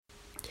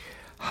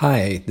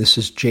Hi, this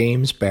is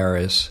James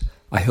Baraz.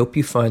 I hope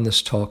you find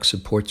this talk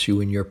supports you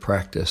in your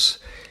practice.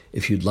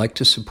 If you'd like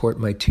to support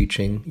my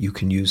teaching, you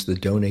can use the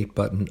donate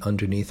button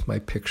underneath my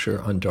picture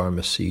on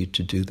Dharma Seed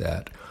to do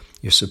that.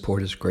 Your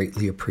support is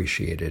greatly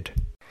appreciated.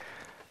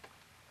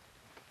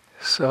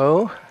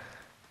 So,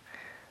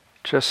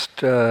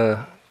 just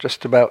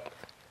about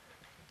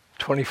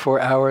 24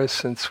 hours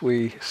since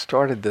we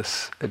started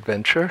this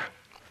adventure.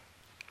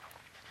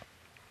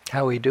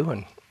 How are we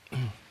doing?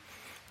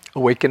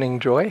 Awakening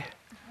joy?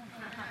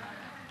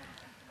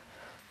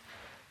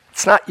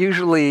 It's not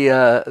usually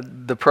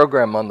the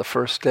program on the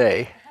first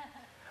day.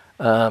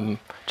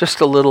 Just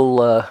a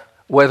little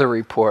weather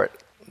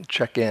report,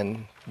 check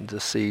in to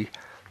see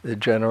the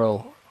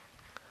general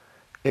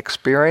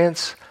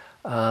experience.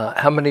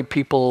 How many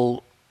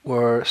people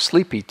were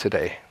sleepy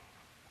today?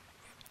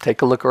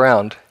 Take a look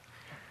around.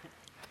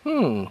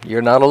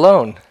 You're not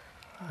alone.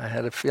 I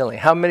had a feeling.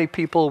 How many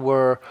people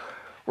were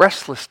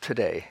restless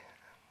today?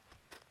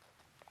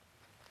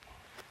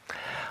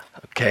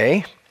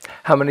 Okay.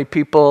 How many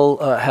people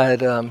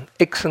had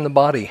aches in the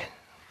body?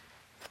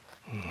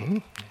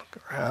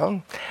 Look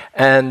around.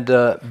 And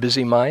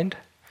busy mind?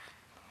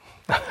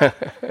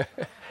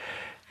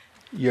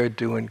 You're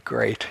doing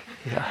great.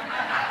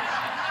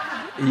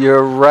 Yeah.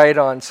 You're right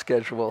on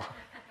schedule.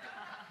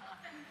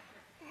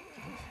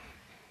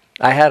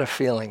 I had a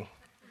feeling.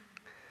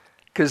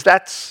 Because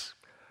that's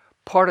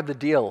part of the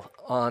deal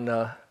on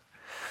a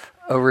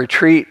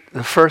retreat.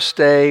 The first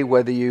day,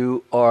 whether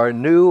you are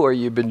new or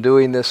you've been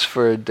doing this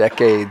for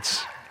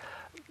decades,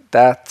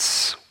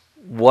 that's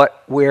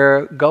what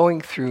we're going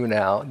through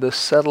now, the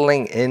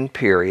settling in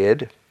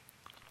period.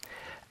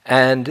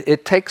 And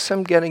it takes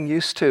some getting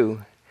used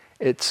to.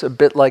 It's a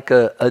bit like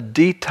a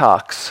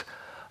detox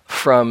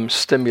from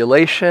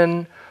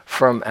stimulation,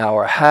 from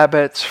our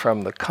habits,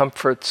 from the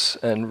comforts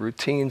and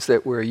routines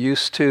that we're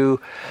used to.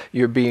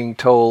 You're being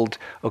told,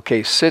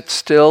 okay, sit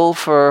still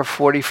for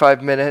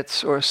 45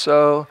 minutes or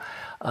so.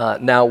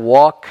 Now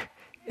walk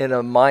in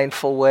a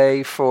mindful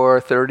way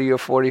for 30 or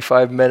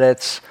 45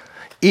 minutes.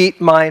 Eat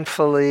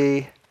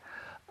mindfully.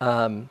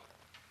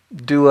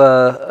 Do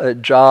a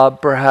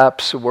job,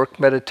 perhaps, a work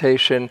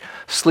meditation.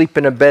 Sleep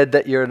in a bed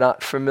that you're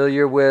not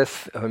familiar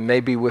with, or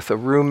maybe with a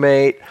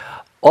roommate.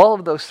 All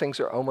of those things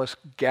are almost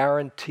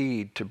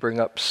guaranteed to bring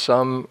up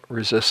some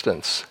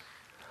resistance.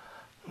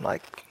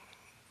 Like,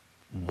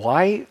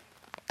 why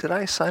did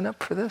I sign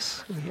up for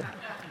this?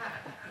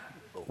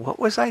 What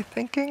was I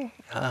thinking?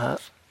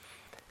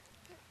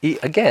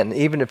 Again,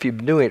 even if you've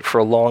been doing it for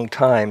a long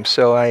time.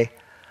 So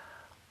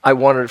I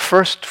wanted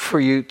first for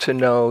you to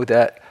know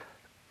that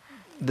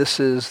this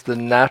is the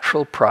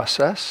natural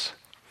process.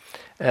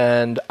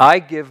 And I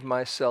give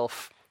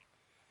myself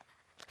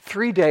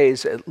 3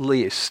 days at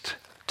least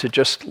to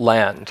just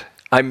land.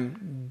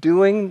 I'm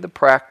doing the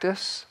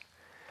practice,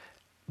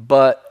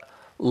 but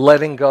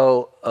letting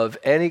go of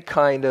any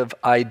kind of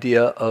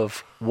idea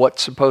of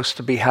what's supposed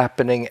to be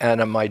happening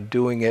and am I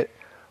doing it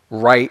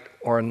right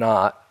or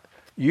not.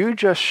 You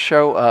just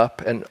show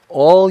up and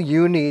all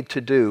you need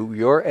to do,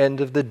 your end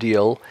of the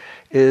deal,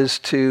 is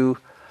to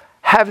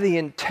have the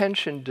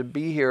intention to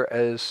be here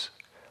as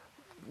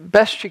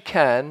best you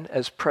can,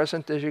 as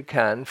present as you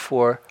can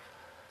for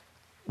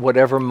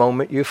whatever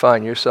moment you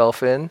find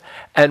yourself in,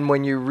 and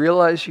when you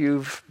realize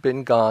you've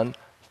been gone,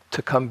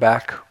 to come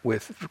back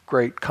with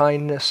great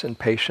kindness and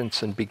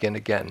patience and begin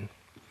again.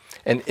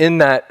 And in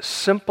that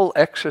simple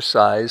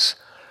exercise,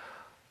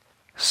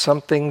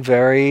 something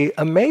very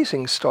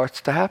amazing starts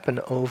to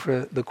happen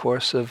over the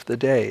course of the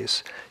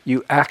days.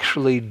 You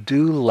actually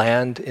do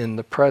land in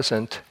the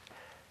present,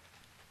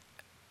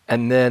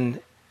 and then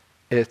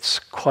it's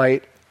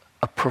quite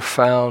a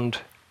profound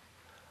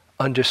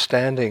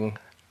understanding,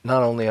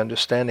 not only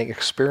understanding,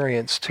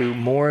 experience to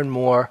more and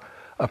more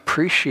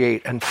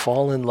appreciate and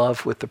fall in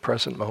love with the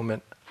present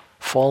moment.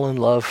 Fall in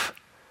love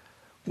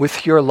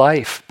with your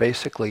life,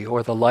 basically,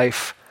 or the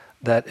life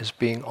that is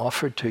being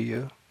offered to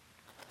you.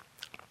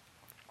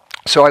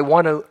 So I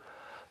want to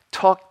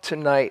talk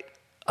tonight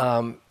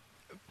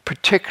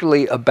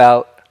particularly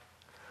about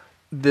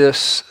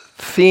this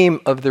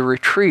theme of the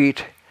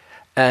retreat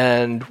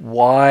and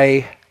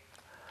why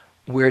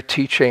we're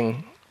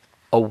teaching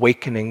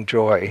awakening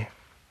joy.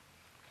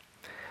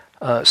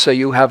 So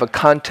you have a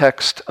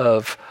context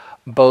of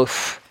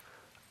both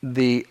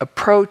the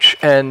approach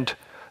and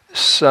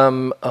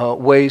some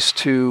ways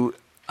to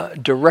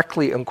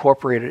directly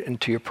incorporate it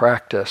into your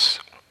practice.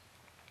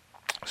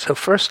 So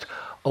first,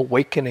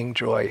 awakening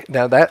joy.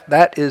 Now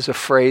that is a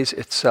phrase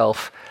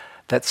itself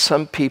that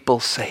some people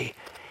say,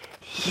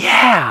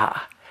 yeah,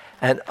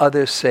 and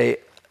others say,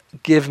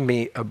 give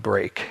me a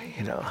break,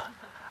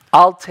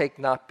 I'll take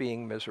not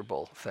being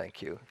miserable,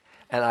 thank you.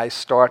 And I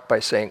start by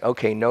saying,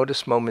 okay,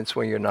 notice moments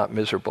when you're not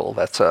miserable.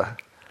 That's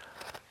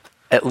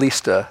at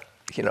least a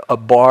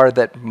bar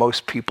that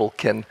most people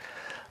can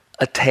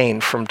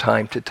attain from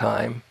time to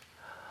time.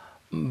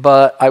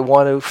 But I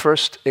want to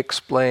first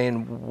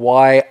explain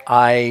why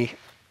I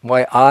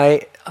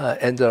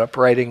ended up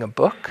writing a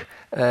book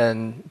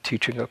and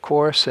teaching a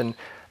course, and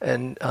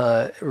and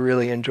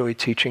really enjoy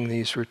teaching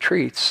these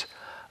retreats,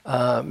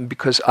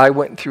 because I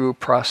went through a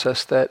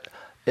process that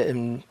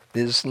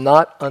is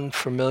not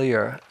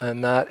unfamiliar,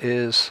 and that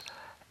is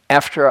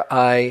after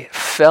I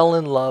fell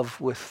in love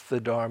with the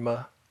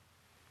Dharma,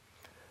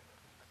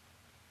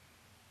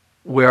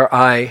 where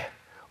I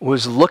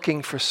was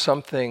looking for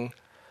something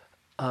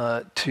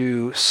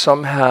to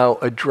somehow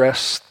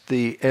address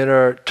the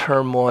inner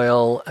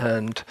turmoil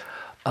and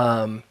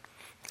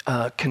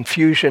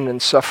confusion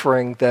and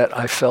suffering that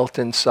I felt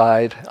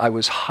inside. I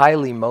was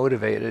highly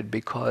motivated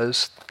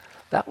because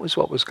that was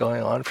what was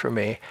going on for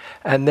me.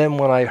 And then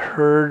when I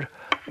heard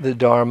the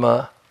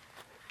Dharma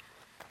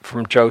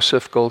from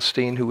Joseph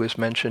Goldstein, who was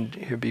mentioned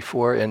here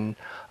before, in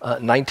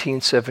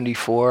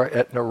 1974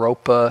 at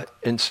Naropa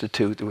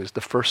Institute. It was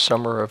the first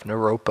summer of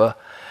Naropa.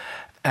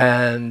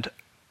 And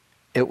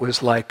it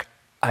was like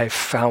I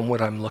found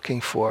what I'm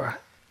looking for.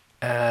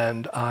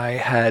 And I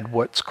had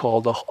what's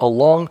called a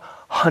long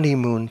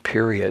honeymoon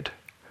period,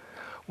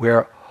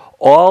 where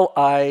all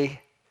I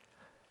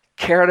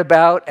cared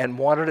about and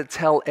wanted to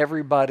tell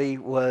everybody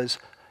was,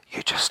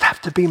 you just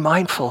have to be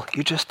mindful.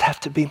 You just have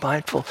to be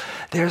mindful.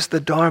 There's the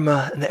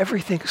Dharma, and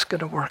everything's going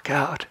to work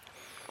out.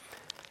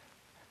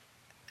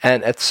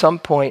 And at some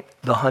point,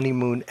 the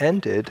honeymoon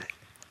ended,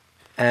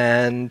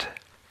 and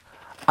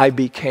I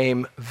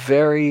became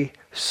very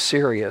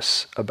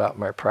serious about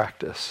my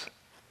practice.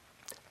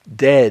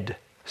 Dead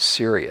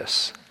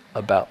serious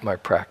about my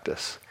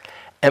practice.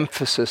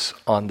 Emphasis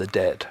on the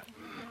dead.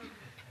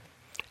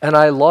 And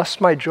I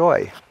lost my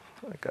joy.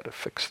 I got to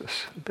fix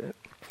this a bit.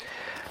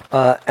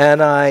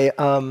 And I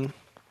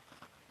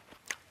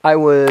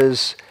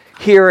was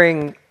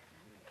hearing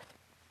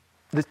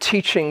the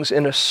teachings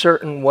in a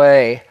certain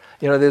way.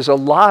 You know, there's a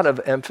lot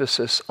of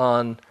emphasis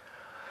on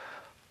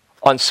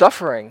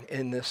suffering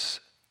in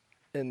this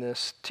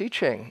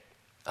teaching.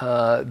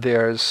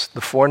 There's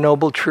the Four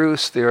Noble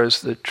Truths. There's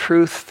the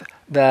truth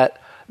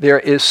that there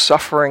is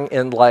suffering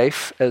in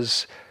life,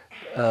 as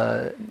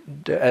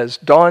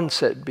Dawn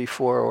said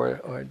before,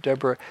 or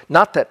Deborah.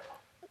 Not that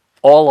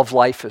all of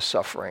life is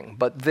suffering,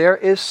 but there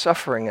is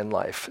suffering in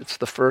life. It's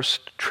the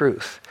first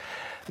truth.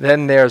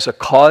 Then there's a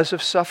cause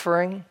of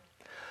suffering.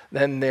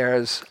 Then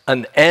there's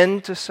an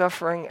end to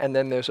suffering, and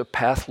then there's a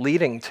path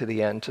leading to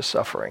the end to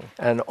suffering.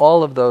 And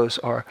all of those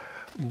are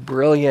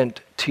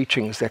brilliant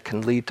teachings that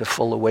can lead to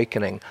full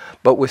awakening.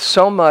 But with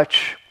so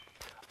much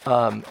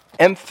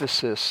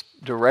emphasis,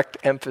 direct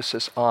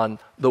emphasis on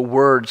the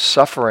word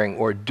suffering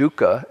or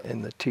dukkha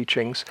in the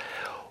teachings,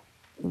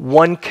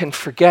 one can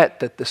forget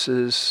that this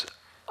is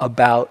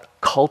about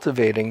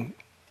cultivating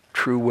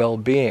true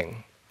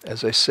well-being.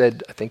 As I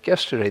said, I think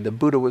yesterday, the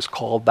Buddha was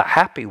called the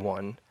happy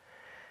one.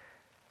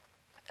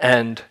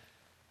 And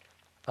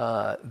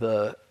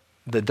the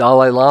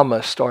Dalai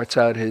Lama starts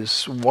out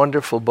his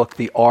wonderful book,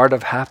 The Art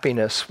of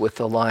Happiness, with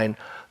the line,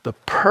 "The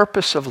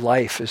purpose of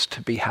life is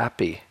to be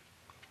happy."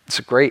 It's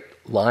a great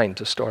line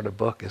to start a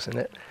book, isn't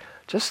it?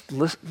 Just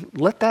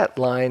let that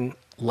line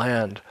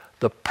land.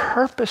 The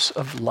purpose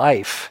of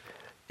life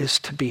is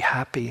to be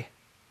happy.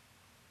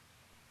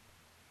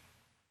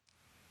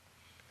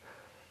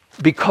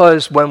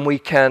 Because when we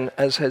can,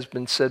 as has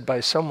been said by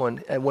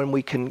someone, and when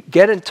we can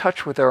get in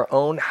touch with our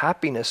own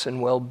happiness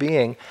and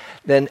well-being,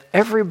 then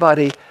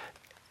everybody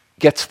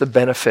gets the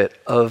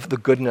benefit of the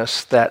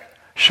goodness that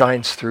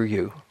shines through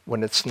you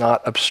when it's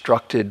not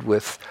obstructed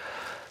with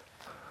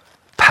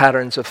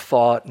patterns of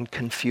thought and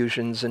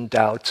confusions and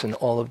doubts and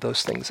all of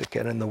those things that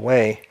get in the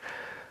way.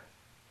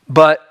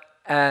 But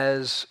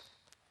as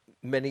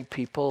many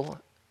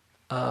people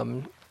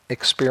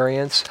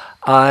experience,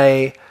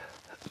 I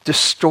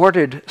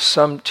distorted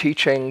some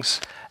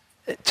teachings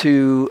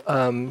to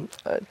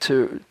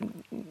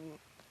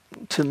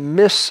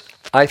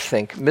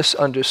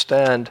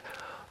misunderstand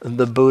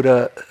the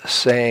Buddha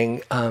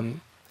saying,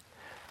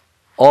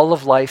 all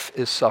of life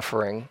is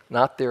suffering,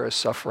 not there is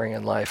suffering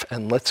in life,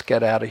 and let's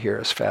get out of here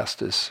as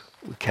fast as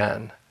we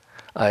can.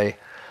 I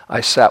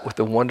sat with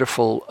a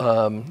wonderful,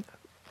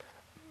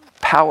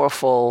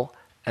 powerful,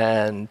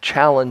 and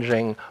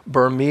challenging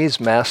Burmese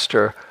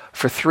master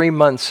for 3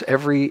 months.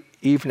 Every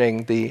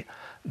evening, the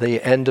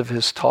end of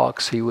his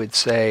talks, he would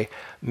say,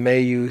 "May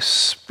you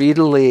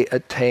speedily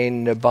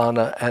attain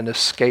Nibbana and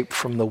escape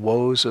from the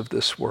woes of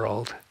this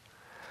world."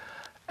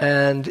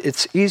 And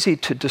it's easy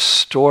to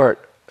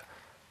distort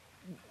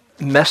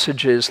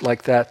messages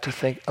like that, to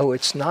think, oh,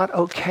 it's not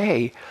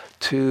okay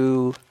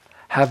to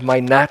have my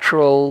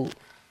natural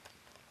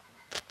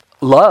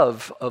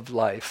love of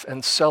life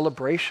and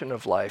celebration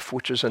of life,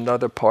 which is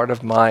another part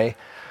of my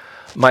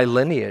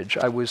lineage.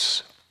 I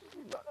was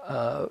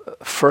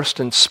first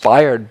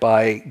inspired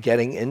by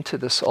getting into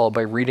this all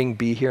by reading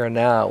Be Here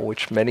Now,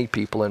 which many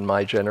people in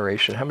my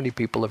generation, how many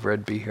people have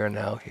read Be Here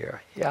Now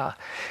here? Yeah.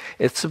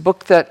 It's a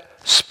book that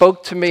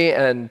spoke to me,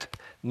 and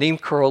Neem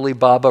Karoli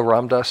Baba,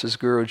 Ramdas's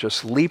guru,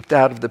 just leaped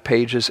out of the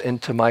pages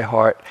into my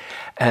heart,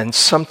 and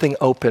something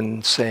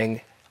opened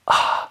saying,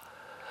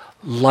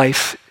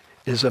 life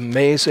is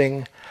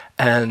amazing,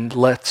 and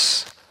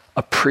let's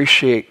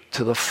appreciate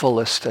to the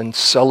fullest and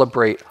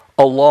celebrate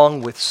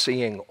along with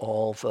seeing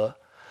all the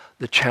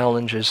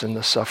challenges and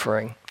the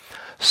suffering.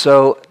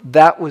 So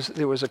there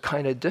was a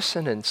kind of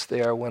dissonance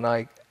there when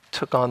I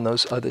took on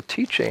those other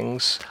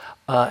teachings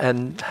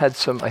and had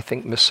some, I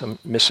think,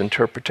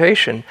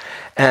 misinterpretation.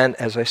 And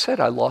as I said,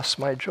 I lost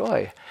my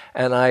joy.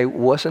 And I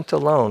wasn't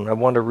alone. I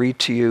want to read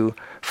to you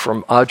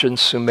from Ajahn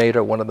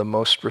Sumedho, one of the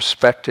most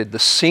respected, the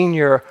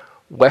senior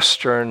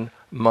Western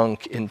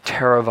monk in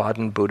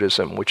Theravadan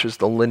Buddhism, which is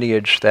the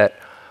lineage that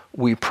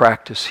we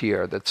practice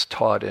here, that's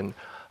taught in,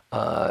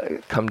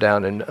 come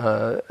down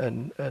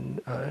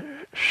and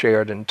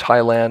shared in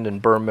Thailand and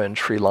Burma and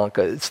Sri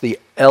Lanka. It's the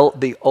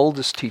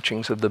oldest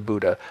teachings of the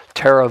Buddha,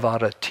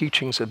 Theravada,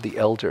 teachings of the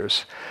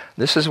elders.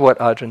 This is what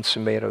Ajahn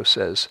Sumedho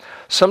says.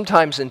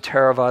 Sometimes in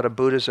Theravada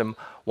Buddhism,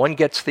 one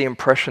gets the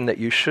impression that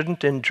you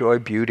shouldn't enjoy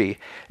beauty.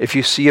 If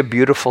you see a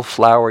beautiful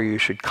flower, you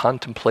should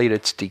contemplate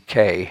its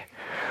decay.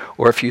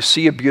 Or if you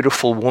see a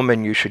beautiful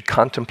woman, you should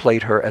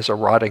contemplate her as a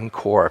rotting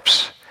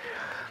corpse.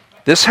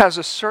 This has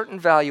a certain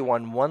value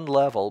on one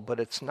level, but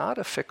it's not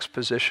a fixed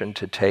position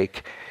to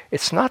take.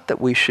 It's not that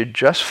we should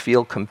just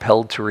feel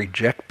compelled to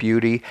reject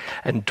beauty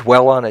and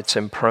dwell on its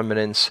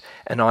impermanence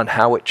and on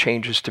how it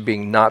changes to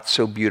being not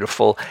so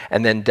beautiful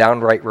and then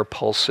downright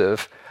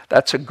repulsive.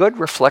 That's a good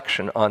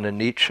reflection on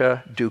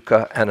anicca,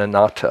 dukkha, and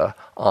anatta,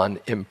 on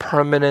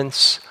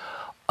impermanence,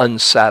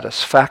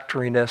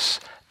 unsatisfactoriness,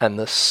 and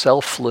the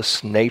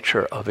selfless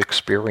nature of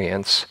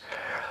experience.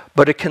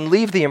 But it can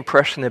leave the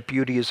impression that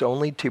beauty is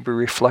only to be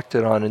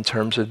reflected on in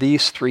terms of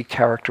these three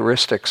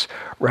characteristics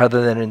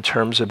rather than in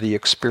terms of the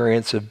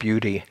experience of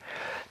beauty.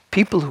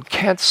 People who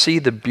can't see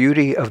the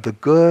beauty of the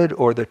good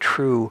or the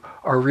true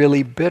are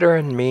really bitter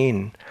and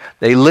mean.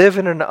 They live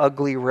in an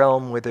ugly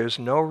realm where there's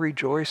no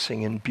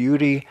rejoicing in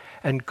beauty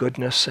and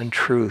goodness and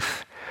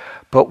truth.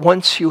 But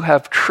once you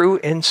have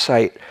true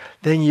insight,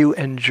 then you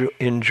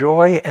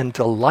enjoy and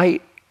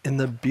delight in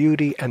the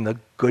beauty and the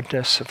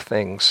goodness of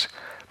things.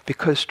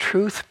 Because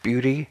truth,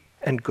 beauty,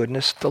 and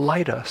goodness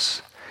delight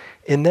us.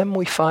 In them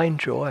we find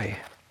joy.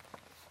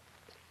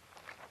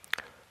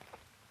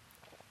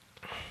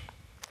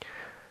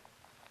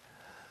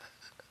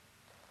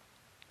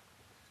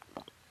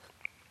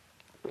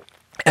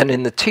 And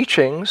in the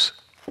teachings,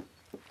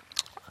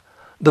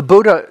 the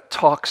Buddha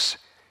talks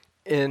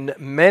in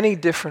many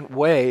different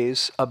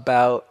ways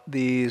about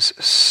these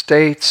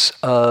states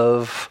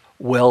of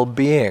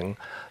well-being.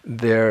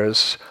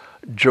 There's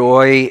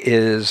joy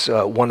is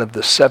one of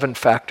the 7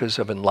 factors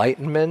of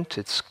enlightenment.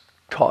 It's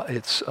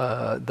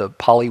the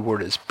Pali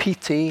word is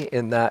piti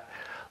in that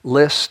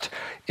list.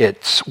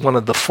 It's one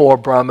of the 4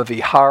 Brahma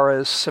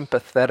Viharas,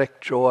 sympathetic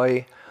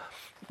joy,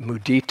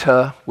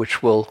 mudita,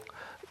 which we'll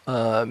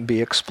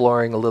be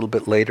exploring a little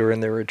bit later in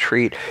the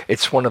retreat.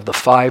 It's one of the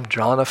 5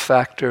 jhana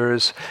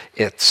factors.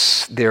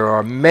 There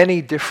are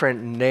many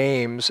different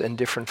names and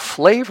different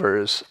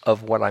flavors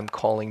of what I'm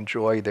calling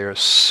joy. There's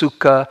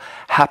sukha,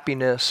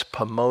 happiness,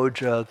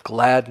 pamoja,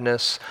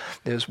 gladness.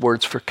 There's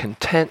words for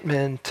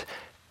contentment,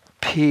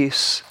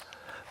 peace,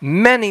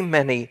 many,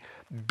 many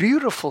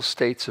beautiful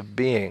states of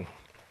being.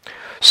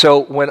 So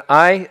when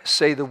I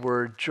say the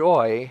word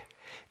joy,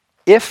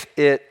 if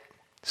it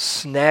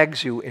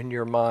snags you in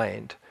your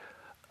mind,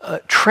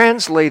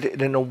 translate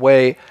it in a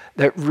way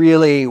that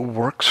really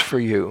works for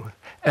you.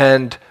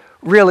 And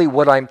really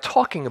what I'm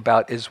talking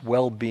about is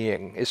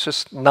well-being. It's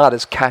just not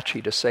as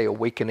catchy to say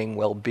awakening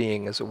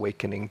well-being as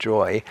awakening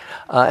joy.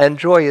 And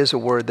joy is a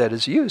word that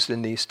is used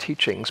in these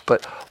teachings,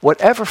 but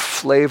whatever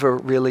flavor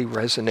really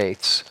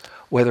resonates,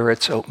 whether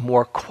it's a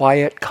more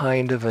quiet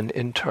kind of an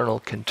internal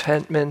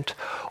contentment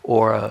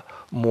or a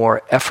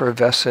more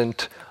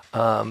effervescent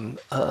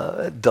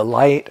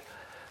delight,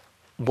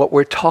 what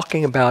we're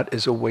talking about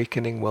is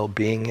awakening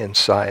well-being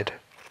inside.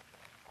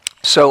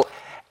 So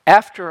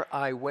after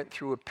I went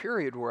through a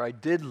period where I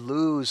did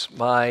lose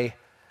my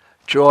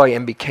joy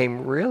and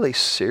became really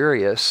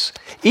serious,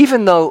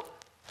 even though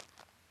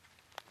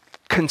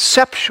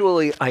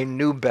conceptually I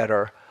knew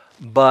better,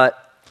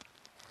 but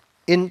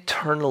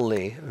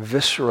internally,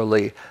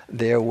 viscerally,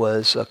 there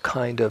was a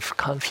kind of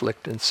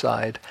conflict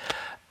inside.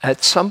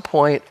 At some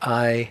point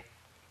I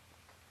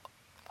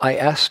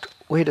asked,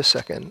 wait a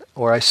second,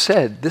 or I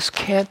said, this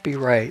can't be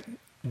right.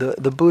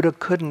 The Buddha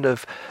couldn't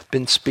have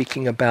been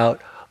speaking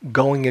about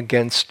going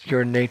against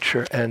your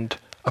nature and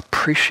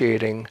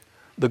appreciating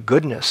the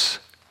goodness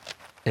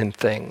in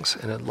things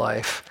and in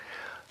life.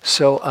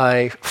 So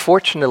I,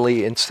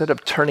 fortunately, instead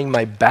of turning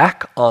my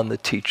back on the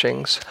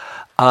teachings,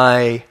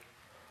 I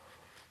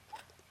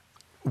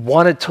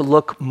wanted to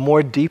look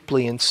more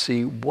deeply and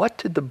see what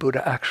did the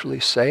Buddha actually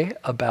say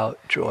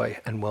about joy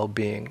and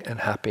well-being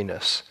and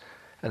happiness.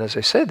 And as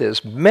I said,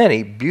 there's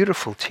many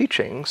beautiful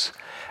teachings,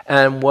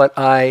 and what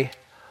I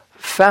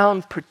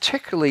found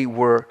particularly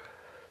were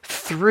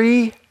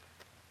 3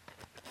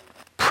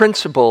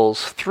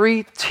 principles,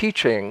 3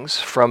 teachings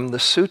from the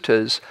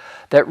suttas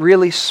that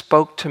really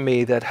spoke to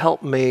me, that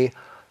helped me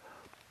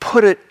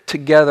put it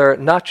together,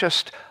 not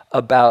just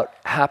about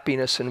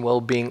happiness and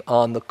well-being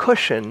on the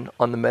cushion,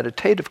 on the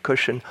meditative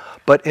cushion,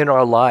 but in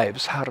our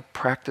lives, how to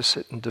practice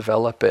it and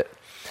develop it.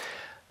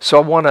 So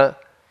I want to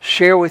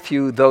share with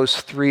you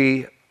those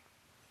three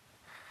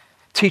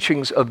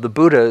teachings of the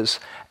Buddhas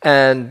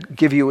and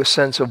give you a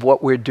sense of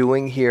what we're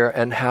doing here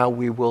and how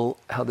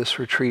this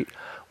retreat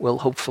will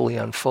hopefully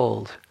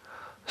unfold.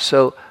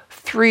 So,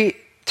 three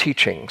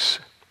teachings.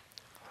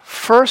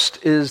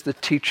 First is the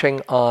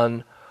teaching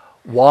on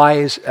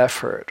wise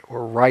effort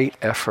or right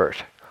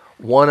effort,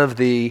 one of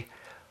the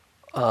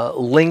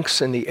links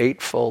in the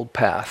Eightfold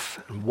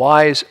Path.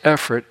 Wise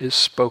effort is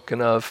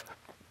spoken of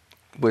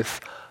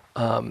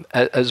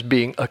as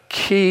being a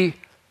key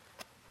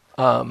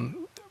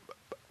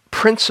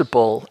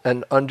principle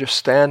and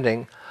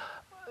understanding.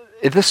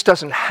 This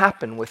doesn't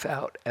happen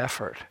without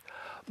effort,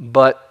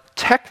 but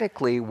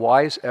technically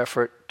wise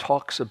effort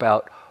talks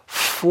about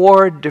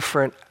four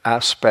different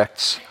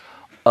aspects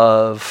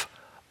of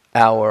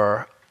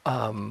our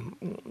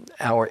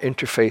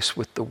interface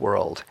with the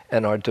world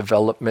and our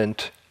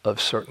development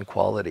of certain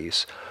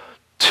qualities.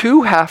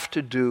 Two have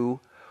to do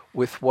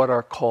with what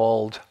are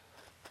called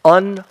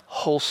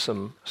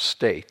unwholesome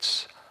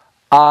states.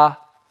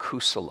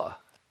 Akusala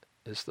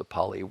is the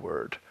Pali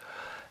word.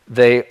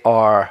 They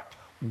are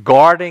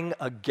guarding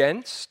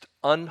against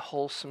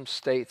unwholesome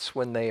states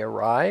when they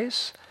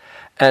arise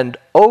and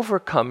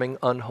overcoming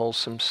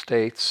unwholesome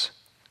states,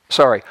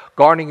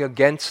 guarding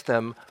against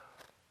them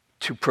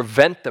to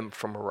prevent them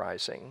from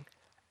arising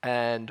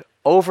and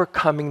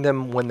overcoming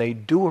them when they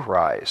do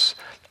arise.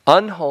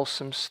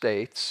 Unwholesome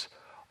states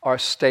are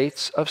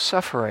states of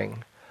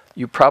suffering.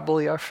 You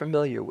probably are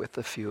familiar with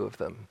a few of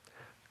them.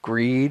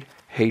 Greed,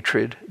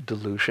 hatred,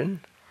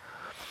 delusion,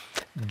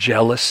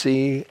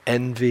 jealousy,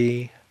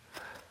 envy.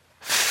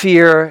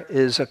 Fear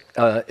is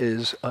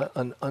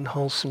an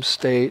unwholesome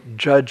state.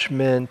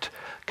 Judgment,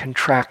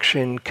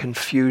 contraction,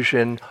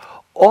 confusion.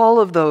 All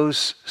of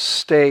those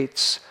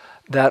states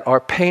that are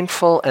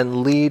painful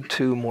and lead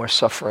to more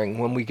suffering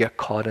when we get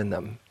caught in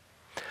them.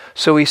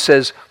 So he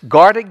says,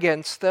 guard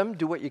against them,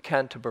 do what you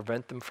can to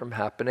prevent them from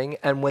happening,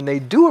 and when they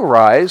do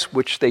arise,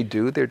 which they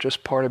do, they're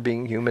just part of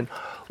being human,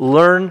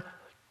 learn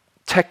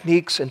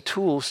techniques and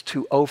tools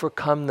to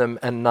overcome them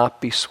and not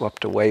be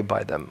swept away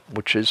by them,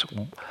 which is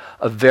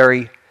a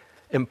very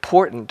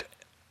important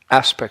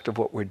aspect of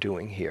what we're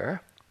doing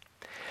here.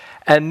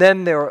 And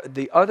then there are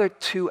the other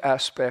two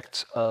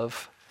aspects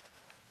of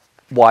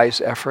wise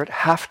effort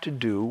have to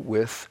do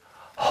with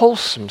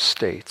wholesome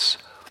states,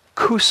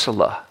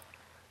 kusala,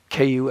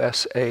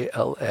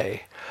 Kusala.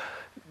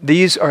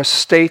 These are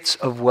states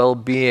of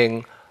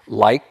well-being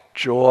like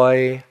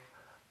joy,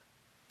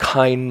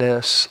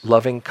 kindness,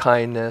 loving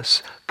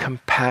kindness,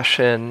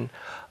 compassion,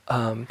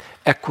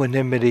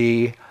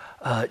 equanimity,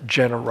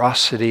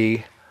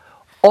 generosity.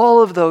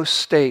 All of those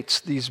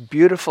states, these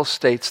beautiful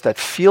states that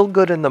feel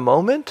good in the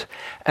moment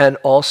and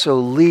also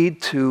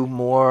lead to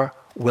more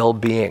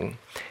well-being.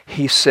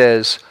 He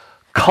says,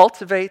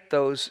 cultivate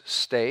those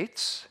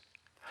states,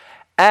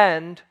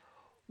 and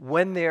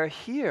when they're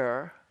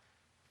here,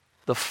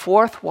 the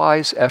fourth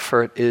wise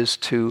effort is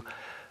to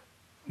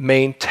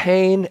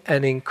maintain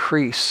and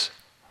increase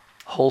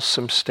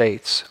wholesome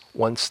states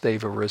once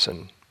they've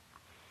arisen.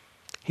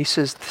 He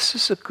says this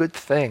is a good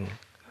thing,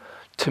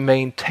 to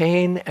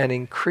maintain and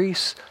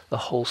increase the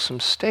wholesome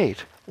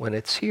state when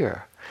it's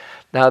here.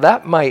 Now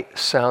that might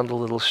sound a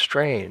little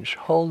strange.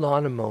 Hold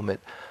on a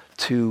moment.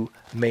 To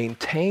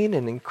maintain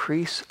and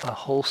increase a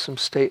wholesome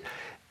state,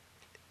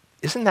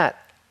 isn't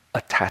that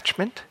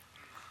attachment?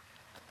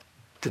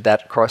 Did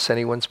that cross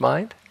anyone's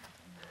mind?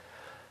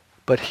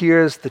 But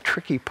here's the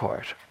tricky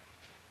part.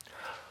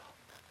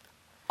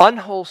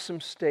 Unwholesome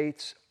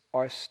states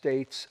are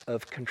states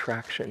of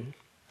contraction.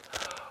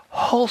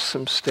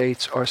 Wholesome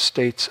states are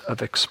states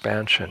of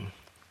expansion.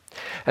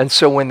 And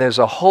so when there's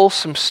a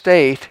wholesome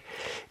state,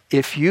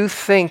 if you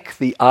think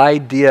the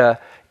idea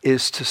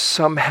is to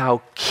somehow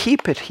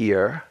keep it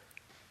here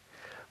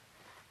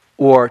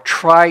or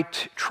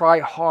try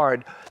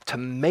hard to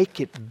make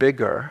it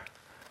bigger,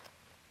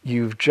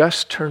 you've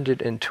just turned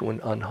it into an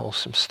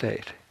unwholesome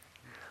state.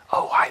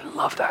 Oh, I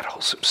love that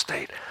wholesome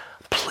state.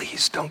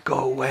 Please don't go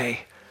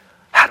away.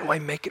 How do I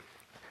make it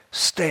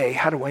stay?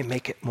 How do I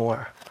make it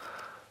more?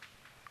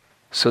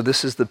 So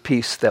this is the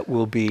piece that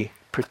we'll be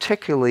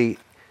particularly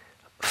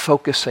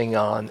focusing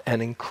on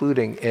and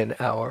including in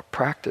our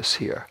practice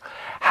here.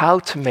 How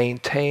to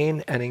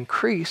maintain and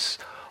increase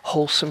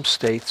wholesome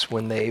states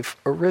when they've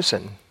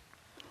arisen.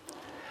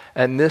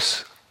 And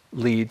this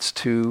leads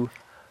to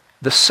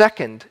the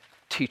second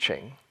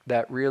teaching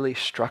that really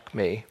struck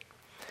me.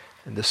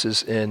 And this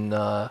is in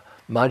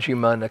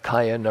Majjhima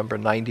Nikaya number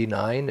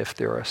 99, if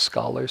there are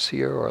scholars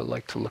here or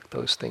like to look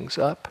those things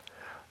up,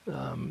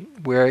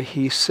 where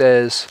he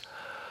says,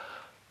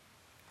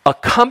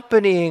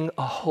 accompanying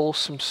a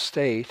wholesome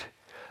state,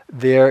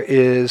 there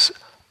is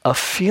a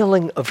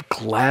feeling of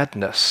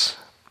gladness,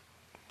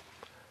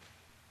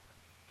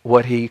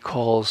 what he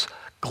calls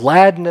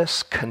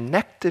gladness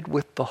connected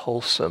with the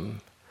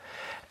wholesome.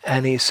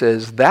 And he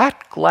says,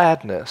 that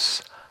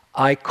gladness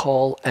I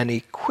call an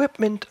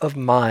equipment of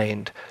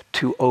mind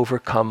to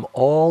overcome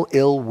all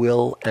ill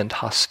will and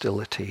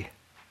hostility.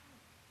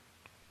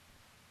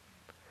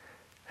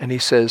 And he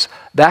says,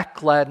 that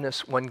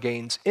gladness, one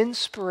gains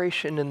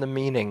inspiration in the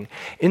meaning,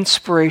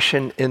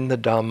 inspiration in the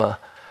Dhamma,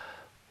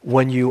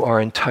 when you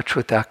are in touch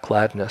with that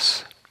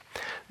gladness.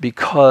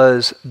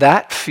 Because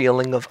that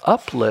feeling of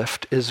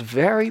uplift is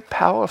very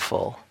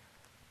powerful.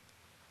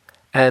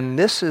 And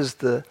this is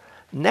the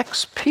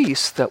next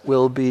piece that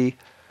will be,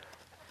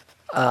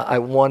 I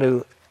want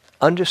to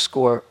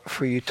underscore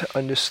for you to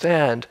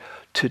understand,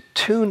 to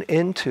tune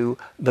into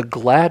the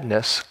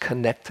gladness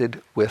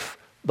connected with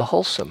the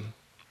wholesome.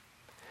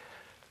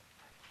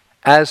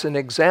 As an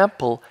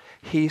example,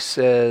 he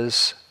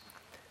says,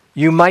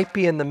 you might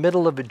be in the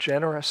middle of a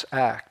generous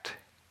act.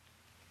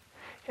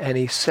 And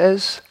he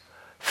says,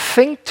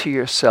 think to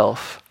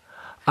yourself,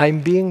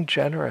 I'm being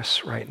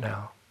generous right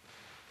now.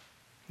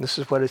 This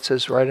is what it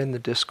says right in the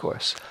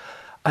discourse.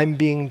 I'm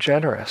being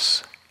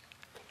generous.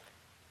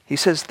 He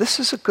says,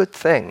 this is a good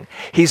thing.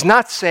 He's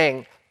not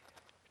saying,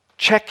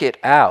 check it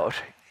out,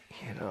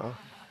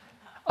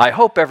 I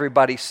hope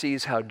everybody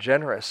sees how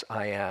generous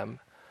I am.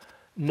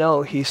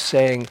 No, he's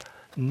saying,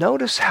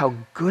 notice how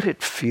good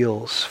it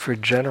feels for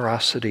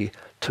generosity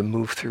to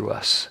move through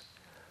us.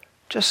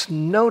 Just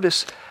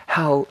notice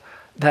how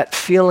that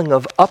feeling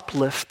of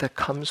uplift that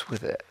comes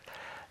with it.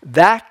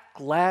 That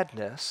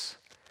gladness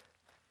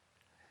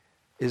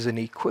is an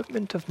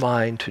equipment of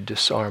mind to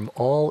disarm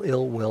all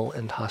ill will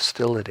and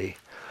hostility.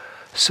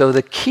 So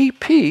the key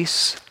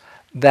piece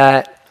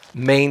that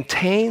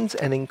maintains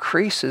and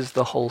increases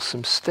the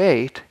wholesome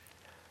state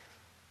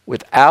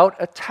without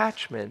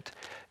attachment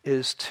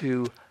is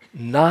to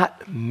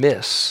not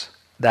miss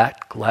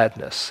that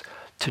gladness,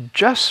 to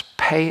just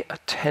pay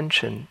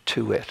attention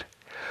to it,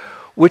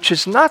 which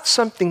is not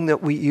something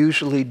that we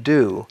usually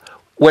do.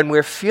 When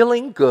we're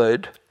feeling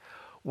good,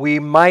 we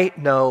might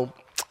know,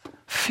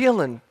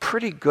 feeling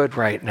pretty good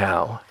right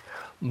now,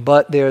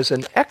 but there's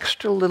an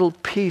extra little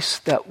piece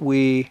that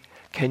we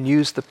can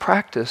use the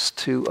practice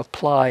to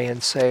apply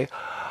and say,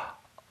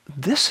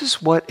 this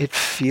is what it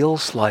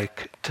feels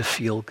like to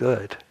feel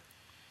good.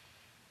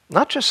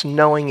 Not just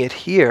knowing it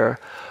here,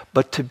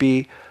 but to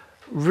be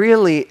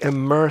really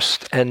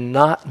immersed and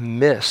not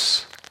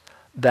miss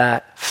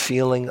that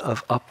feeling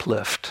of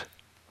uplift.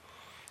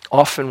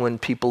 Often when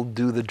people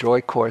do the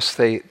Joy Course,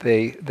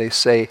 they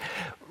say,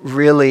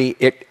 really,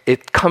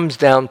 it comes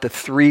down to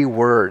 3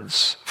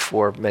 words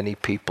for many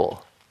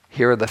people.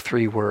 Here are the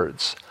 3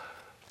 words.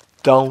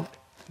 Don't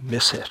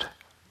miss it.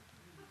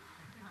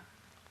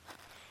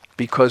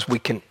 Because we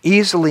can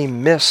easily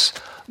miss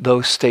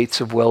those states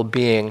of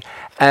well-being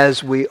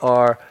as we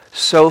are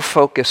so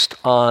focused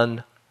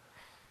on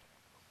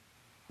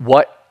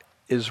what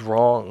is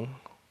wrong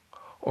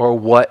or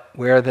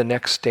where the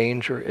next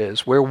danger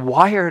is. We're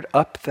wired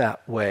up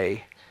that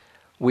way.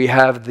 We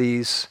have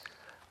these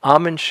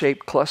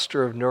almond-shaped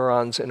cluster of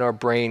neurons in our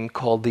brain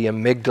called the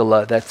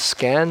amygdala that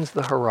scans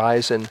the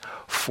horizon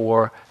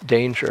for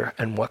danger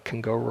and what can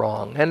go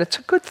wrong. And it's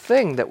a good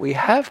thing that we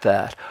have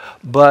that,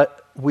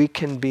 but we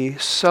can be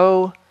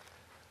so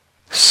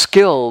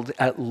skilled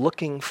at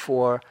looking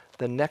for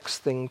the next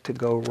thing to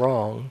go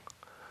wrong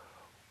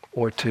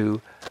or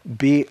to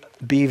be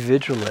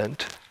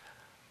vigilant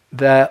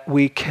that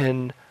we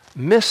can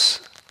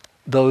miss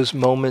those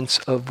moments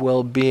of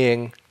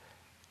well-being.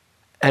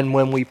 And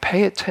when we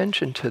pay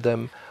attention to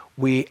them,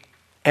 we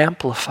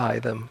amplify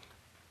them.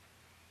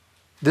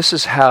 This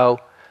is how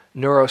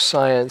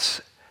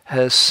neuroscience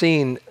has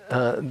seen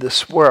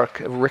this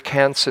work. Rick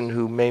Hansen,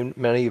 who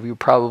many of you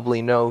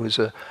probably know, who's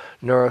a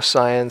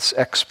neuroscience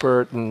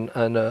expert and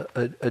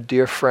a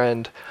dear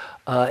friend,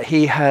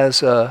 he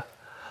has a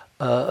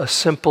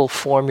simple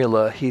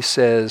formula. He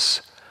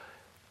says,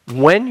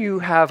 when you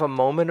have a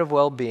moment of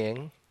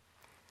well-being,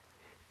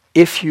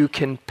 if you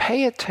can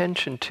pay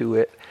attention to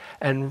it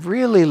and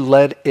really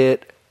let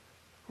it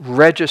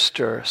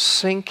register,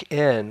 sink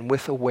in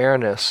with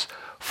awareness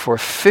for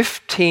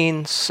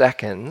 15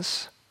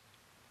 seconds,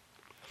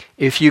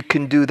 if you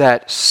can do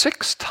that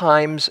 6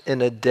 times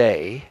in a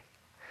day,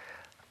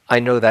 I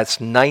know that's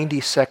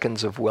 90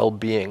 seconds of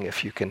well-being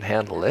if you can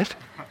handle it,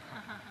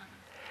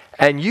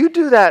 and you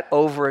do that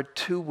over a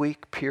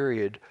 2-week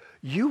period,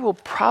 you will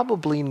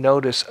probably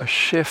notice a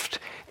shift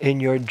in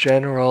your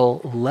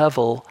general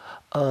level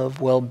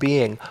of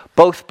well-being,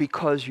 both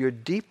because you're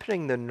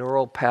deepening the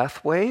neural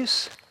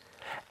pathways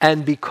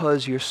and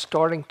because you're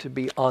starting to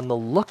be on the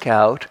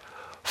lookout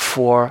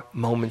for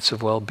moments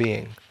of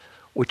well-being,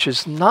 which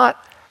is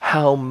not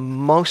how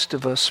most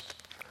of us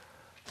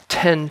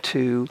tend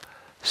to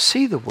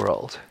see the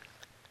world.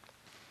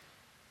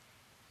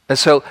 And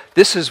so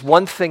this is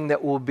one thing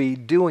that we'll be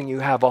doing.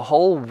 You have a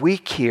whole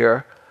week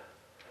here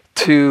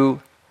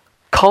to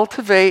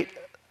cultivate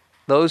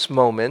those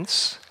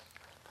moments,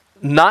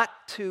 not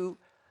to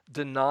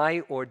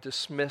deny or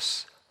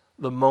dismiss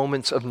the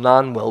moments of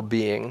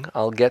non-well-being.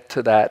 I'll get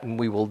to that, and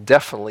we will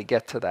definitely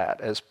get to that,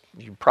 as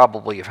you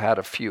probably have had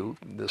a few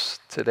this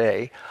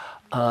today.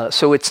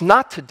 So it's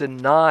not to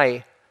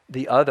deny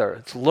the other.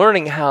 It's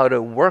learning how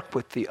to work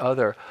with the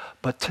other,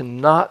 but to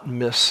not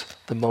miss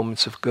the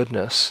moments of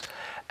goodness.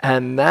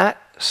 And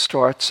that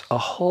starts a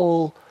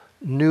whole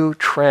new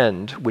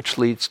trend, which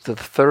leads to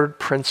the third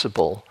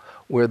principle,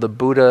 where the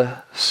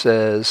Buddha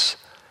says,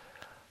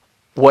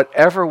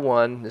 whatever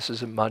one, this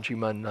is in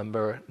Majjhima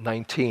number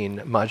 19,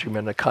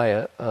 Majjhima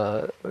Nikaya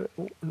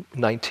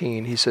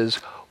 19, he says,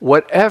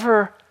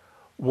 whatever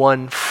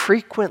one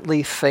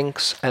frequently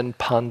thinks and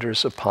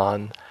ponders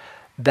upon,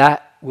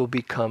 that will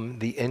become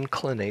the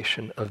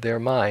inclination of their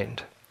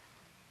mind.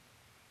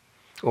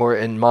 Or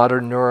in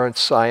modern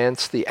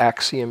neuroscience, the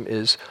axiom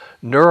is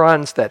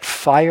neurons that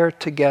fire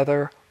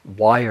together,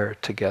 wire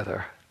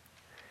together.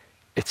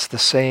 It's the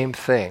same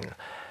thing.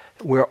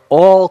 We're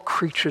all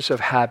creatures of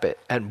habit,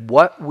 and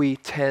what we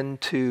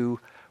tend to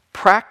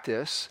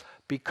practice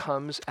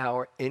becomes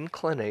our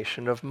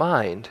inclination of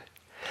mind.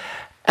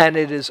 And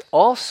it is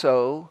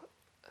also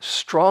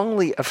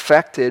strongly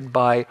affected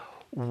by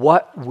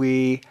what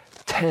we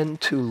tend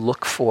to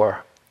look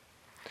for.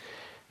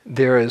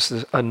 There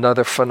is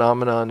another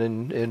phenomenon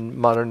in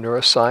modern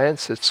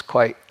neuroscience, it's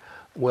quite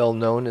well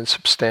known and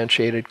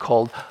substantiated,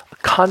 called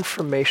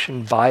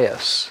confirmation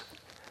bias.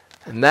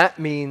 And that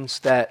means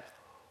that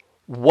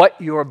what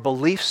your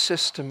belief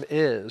system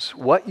is,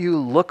 what you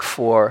look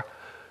for,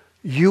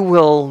 you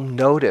will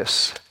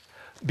notice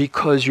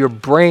because your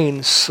brain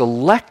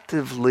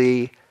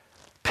selectively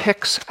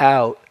picks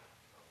out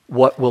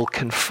what will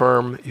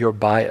confirm your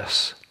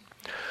bias.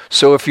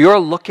 So if you're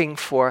looking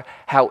for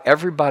how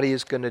everybody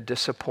is going to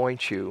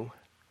disappoint you,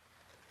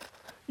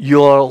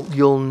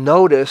 you'll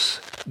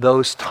notice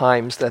those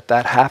times that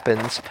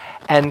happens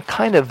and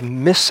kind of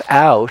miss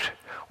out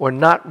or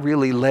not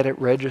really let it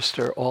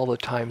register all the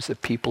times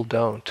that people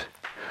don't.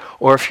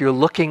 Or if you're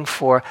looking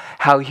for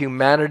how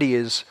humanity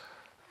is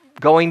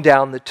going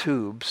down the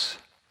tubes,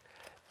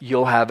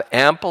 you'll have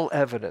ample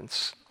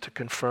evidence to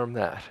confirm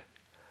that.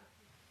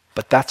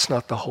 But that's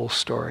not the whole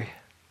story.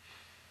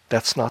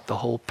 That's not the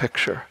whole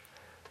picture.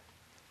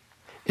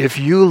 If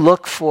you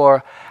look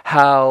for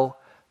how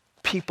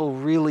people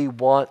really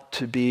want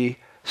to be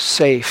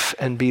safe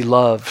and be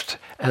loved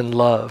and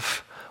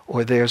love,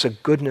 or there's a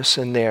goodness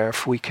in there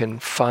if we can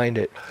find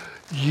it,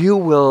 you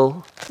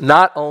will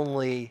not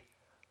only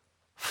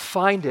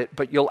find it,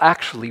 but you'll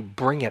actually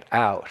bring it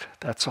out.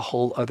 That's a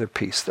whole other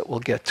piece that we'll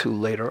get to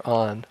later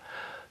on.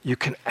 You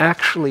can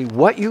actually,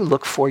 what you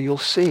look for, you'll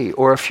see.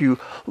 Or if you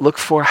look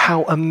for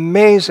how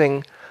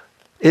amazing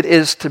it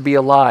is to be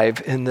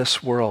alive in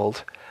this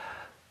world,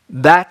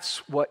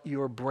 that's what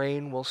your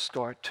brain will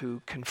start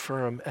to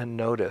confirm and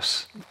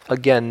notice.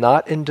 Again,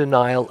 not in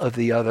denial of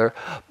the other,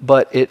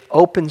 but it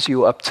opens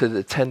you up to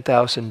the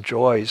 10,000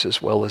 joys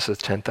as well as the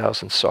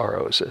 10,000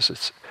 sorrows, as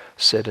it's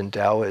said in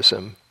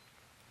Taoism.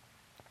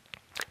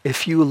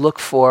 If you look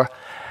for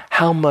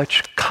how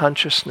much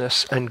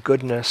consciousness and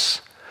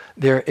goodness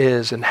there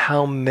is and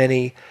how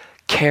many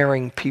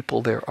caring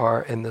people there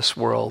are in this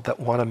world that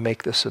want to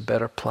make this a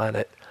better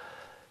planet,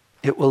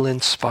 it will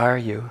inspire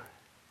you.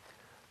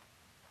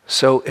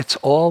 So it's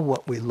all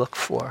what we look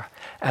for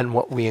and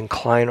what we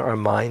incline our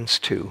minds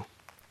to.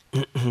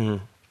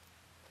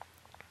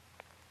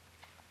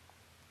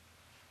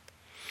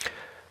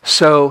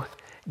 So,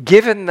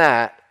 given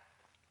that,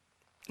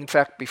 in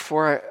fact,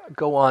 before I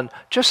go on,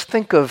 just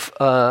think of,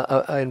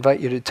 I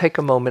invite you to take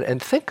a moment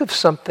and think of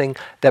something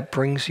that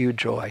brings you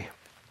joy.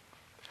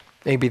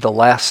 Maybe the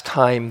last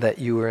time that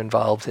you were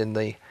involved in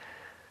the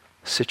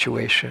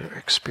situation or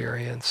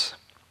experience.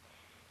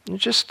 And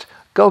just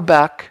go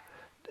back.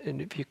 And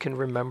if you can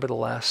remember the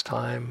last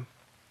time.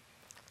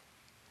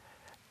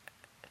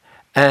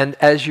 And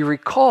as you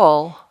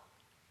recall,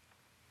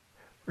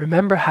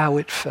 remember how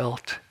it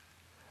felt.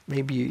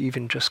 Maybe you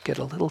even just get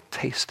a little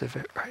taste of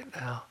it right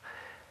now.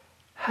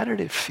 How did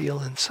it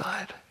feel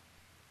inside?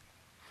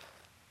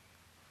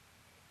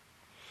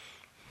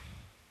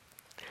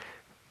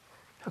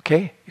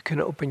 Okay, you can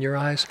open your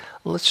eyes.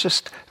 Let's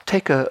just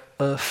take a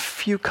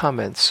few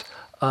comments.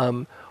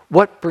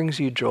 What brings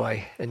you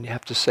joy? And you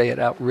have to say it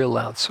out real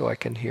loud so I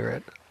can hear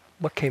it.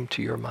 What came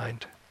to your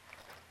mind?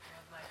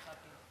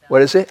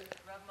 What is it?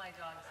 Rub my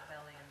dog's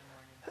belly in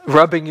the morning.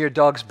 Rubbing your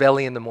dog's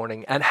belly in the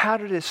morning. And how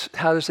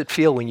does it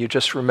feel when you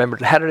just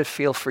remembered? How did it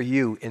feel for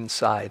you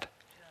inside?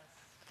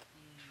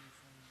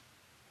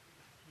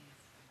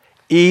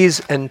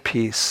 Ease and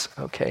peace.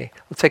 Okay.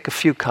 We'll take a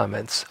few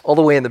comments. All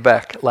the way in the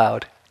back,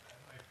 loud.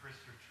 My first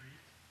retreat.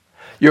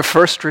 Your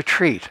first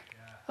retreat. Yeah.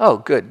 Oh,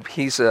 good.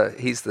 He's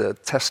the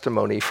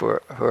testimony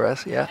for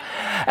us, yeah.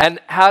 And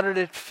how did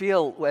it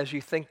feel as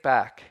you think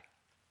back?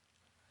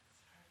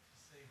 It's hard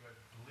to say,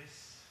 but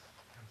bliss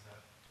comes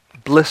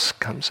up. Bliss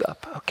comes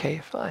up. Okay,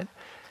 fine.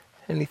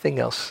 Anything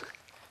else?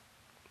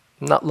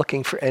 I'm not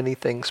looking for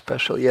anything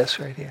special. Yes,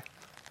 right here.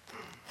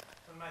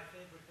 When my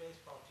favorite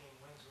baseball team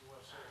wins the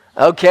World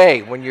Series.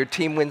 Okay, when your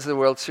team wins the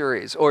World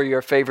Series, or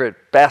your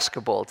favorite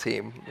basketball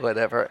team,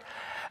 whatever.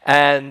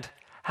 And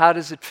how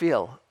does it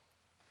feel?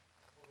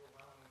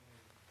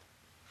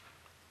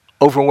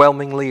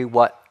 Overwhelmingly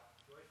what?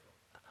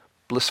 Joyful.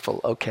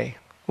 Blissful, okay.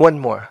 One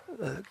more,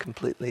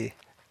 completely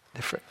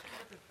different.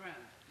 With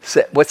a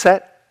friend. What's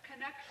that?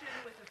 Connection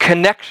with a friend.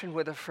 Connection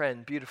with a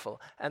friend, beautiful.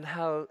 And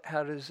how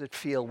does it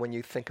feel when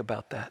you think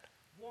about that?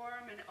 Warm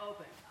and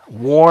open.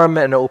 warm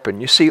and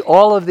open. You see,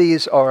 all of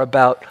these are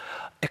about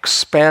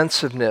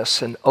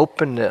expansiveness and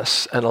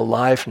openness and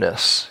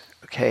aliveness.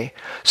 Okay?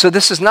 So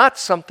this is not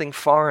something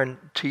foreign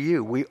to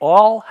you. We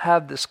all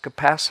have this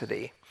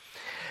capacity.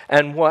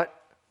 And what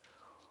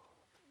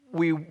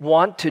we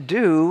want to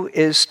do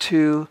is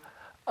to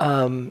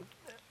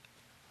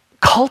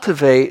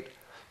cultivate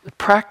the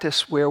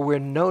practice where we're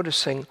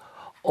noticing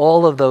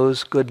all of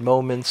those good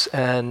moments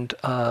and,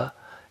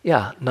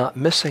 not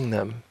missing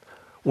them.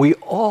 We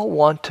all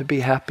want to be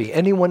happy.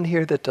 Anyone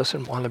here that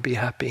doesn't want to be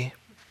happy?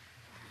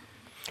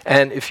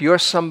 And if you're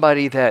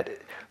somebody that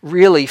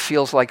really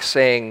feels like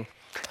saying,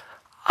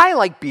 I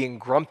like being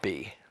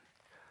grumpy,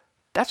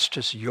 that's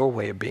just your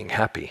way of being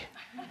happy.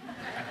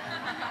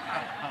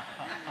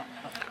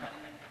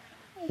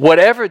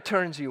 Whatever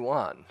turns you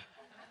on.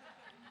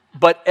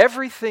 But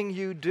everything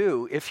you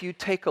do, if you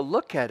take a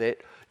look at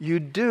it, you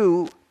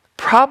do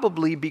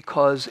probably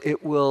because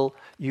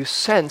you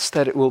sense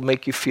that it will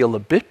make you feel a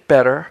bit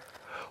better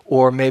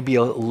or maybe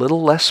a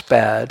little less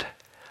bad.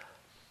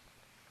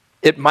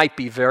 It might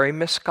be very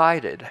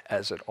misguided,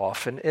 as it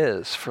often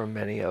is for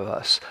many of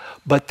us.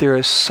 But there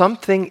is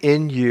something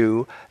in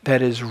you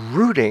that is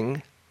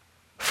rooting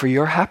for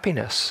your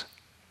happiness.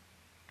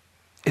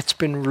 It's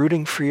been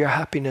rooting for your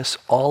happiness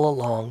all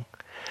along.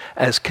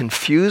 As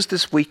confused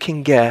as we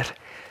can get,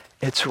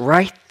 it's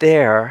right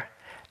there,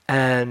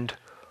 and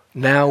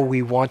now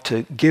we want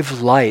to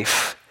give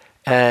life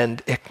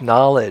and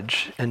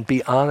acknowledge and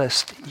be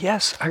honest.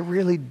 Yes, I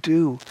really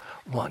do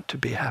want to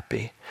be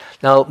happy.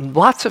 Now,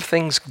 lots of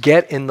things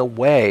get in the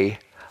way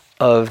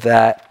of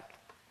that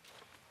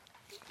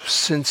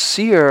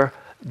sincere,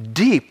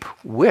 deep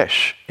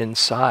wish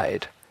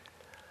inside.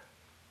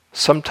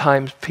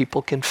 Sometimes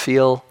people can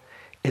feel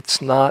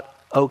it's not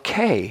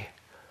okay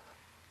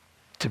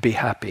to be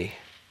happy.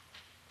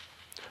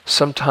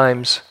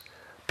 Sometimes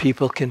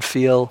people can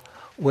feel,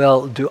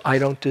 well, I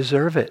don't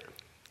deserve it.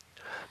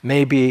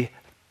 Maybe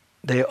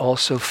they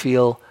also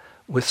feel,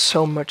 with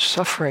so much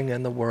suffering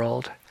in the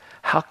world,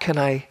 how can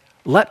I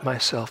let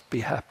myself be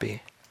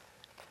happy?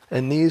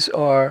 And these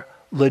are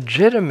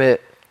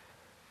legitimate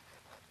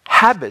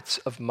habits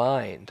of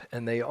mind,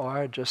 and they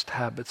are just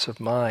habits of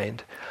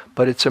mind.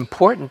 But it's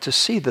important to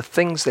see the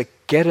things that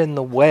get in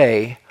the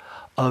way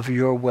of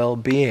your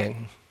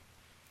well-being.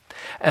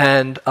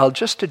 And I'll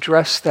just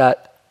address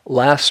that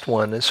last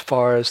one as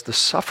far as the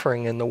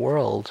suffering in the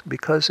world,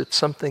 because it's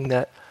something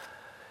that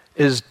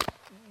is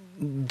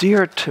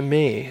dear to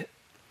me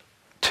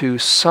to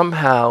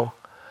somehow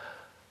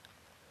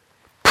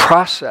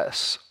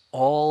process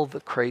all the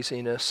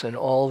craziness and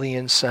all the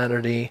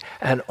insanity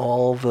and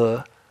all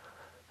the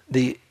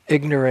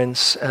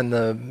ignorance and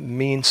the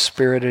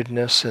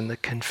mean-spiritedness and the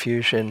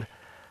confusion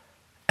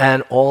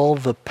and all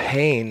the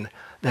pain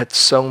that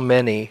so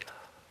many,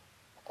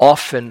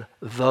 often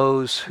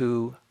those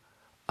who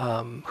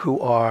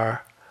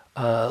are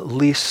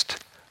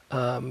least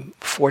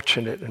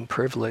fortunate and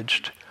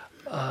privileged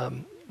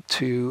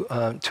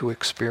to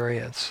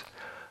experience.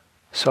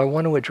 So I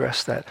want to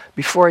address that.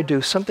 Before I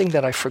do, something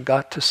that I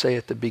forgot to say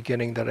at the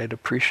beginning that I'd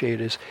appreciate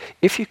is,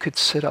 if you could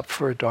sit up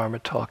for a Dharma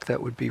talk,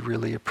 that would be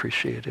really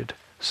appreciated.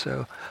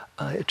 So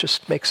it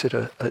just makes it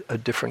a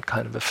different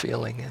kind of a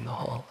feeling in the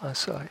hall.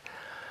 So I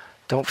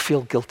don't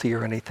feel guilty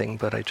or anything,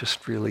 but I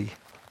just really,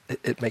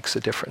 it makes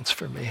a difference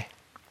for me.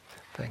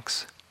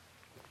 Thanks.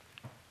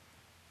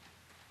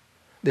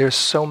 There's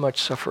so much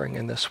suffering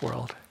in this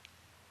world.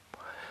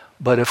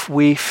 But if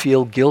we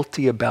feel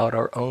guilty about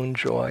our own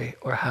joy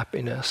or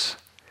happiness,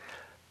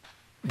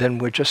 then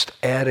we're just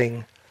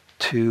adding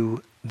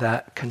to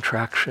that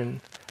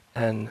contraction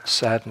and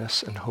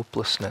sadness and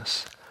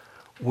hopelessness.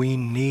 We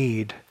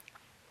need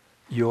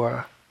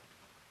your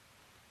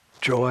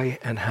joy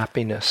and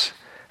happiness.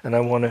 And I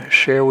want to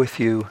share with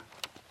you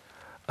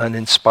an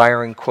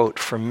inspiring quote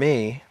from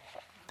me.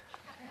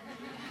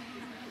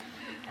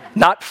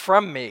 Not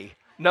from me.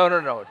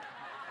 No.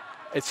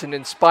 It's an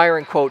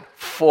inspiring quote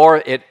for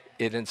it.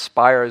 It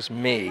inspires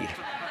me.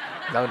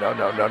 No.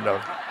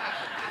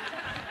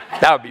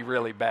 That would be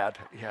really bad.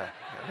 Yeah.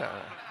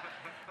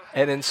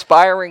 An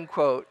inspiring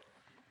quote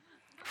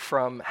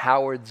from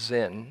Howard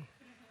Zinn,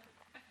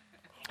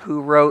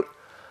 who wrote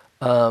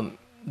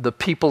The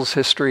People's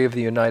History of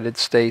the United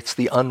States,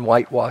 the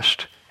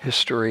unwhitewashed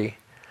history,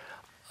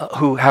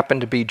 who happened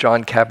to be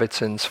John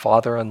Kabat-Zinn's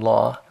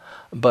father-in-law,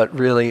 but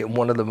really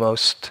one of the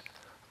most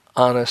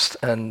honest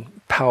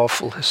and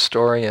powerful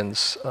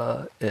historians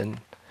in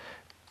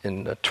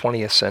the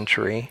 20th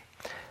century.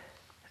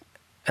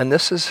 And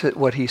this is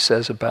what he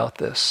says about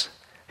this.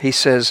 He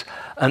says,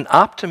 an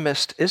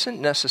optimist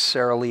isn't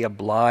necessarily a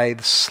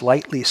blithe,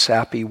 slightly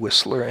sappy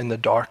whistler in the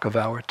dark of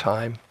our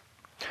time.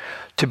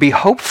 To be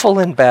hopeful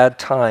in bad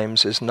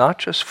times is not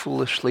just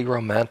foolishly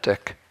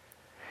romantic.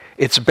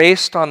 It's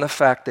based on the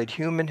fact that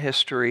human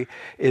history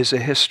is a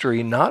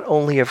history not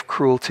only of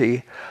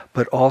cruelty,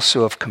 but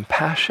also of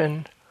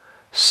compassion,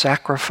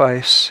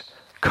 sacrifice,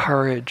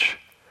 courage,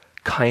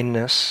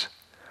 kindness.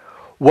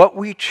 What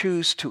we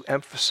choose to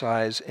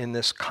emphasize in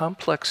this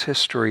complex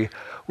history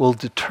will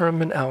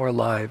determine our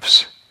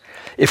lives.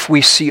 If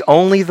we see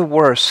only the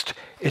worst,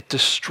 it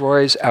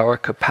destroys our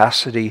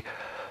capacity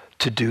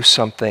to do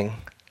something.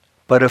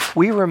 But if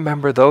we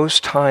remember those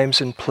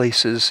times and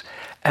places,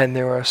 and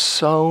there are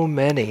so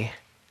many,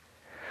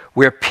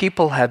 where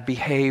people have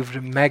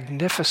behaved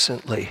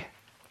magnificently,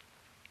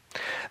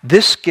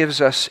 this gives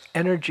us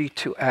energy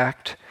to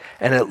act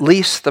and at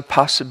least the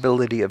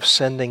possibility of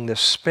sending the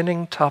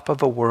spinning top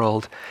of a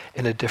world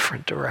in a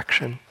different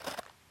direction.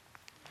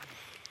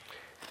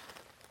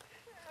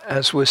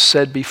 As was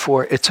said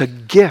before, it's a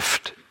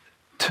gift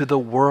to the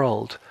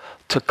world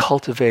to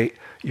cultivate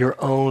your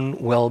own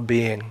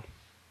well-being.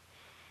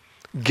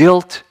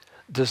 Guilt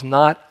does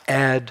not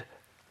add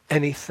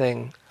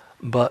anything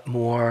but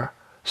more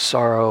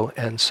sorrow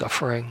and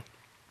suffering.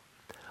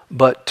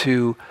 But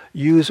to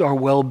use our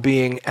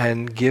well-being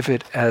and give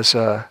it as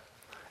an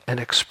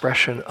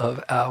expression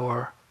of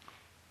our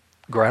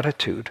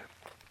gratitude.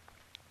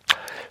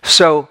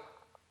 So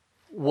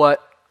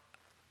what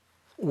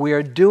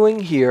we're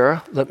doing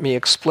here, let me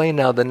explain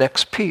now the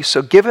next piece.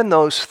 So given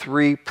those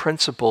three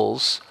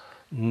principles,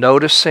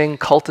 noticing,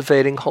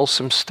 cultivating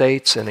wholesome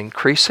states and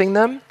increasing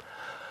them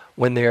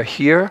when they're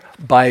here,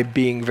 by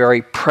being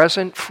very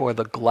present for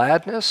the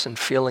gladness and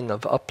feeling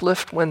of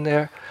uplift when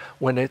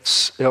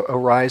it's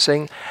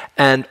arising,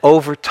 and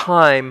over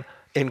time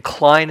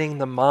inclining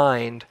the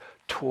mind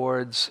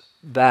towards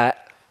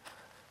that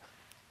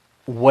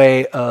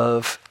way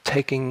of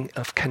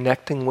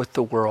connecting with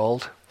the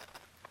world,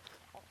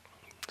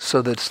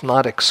 so that it's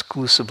not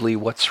exclusively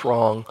what's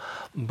wrong,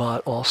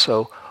 but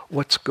also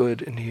what's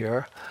good in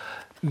here.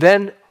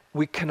 Then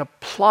we can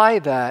apply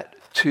that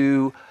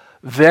to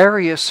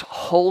various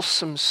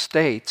wholesome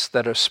states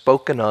that are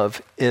spoken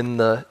of in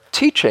the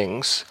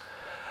teachings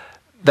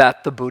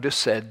that the Buddha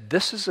said,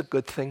 this is a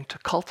good thing to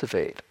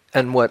cultivate.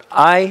 And what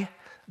I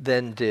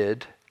then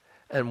did,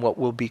 and what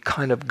we'll be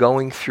kind of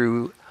going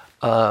through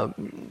to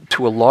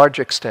a large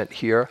extent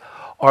here,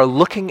 are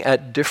looking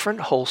at different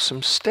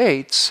wholesome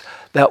states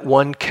that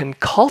one can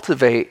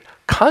cultivate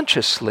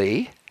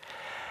consciously,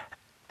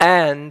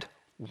 and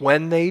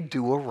when they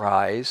do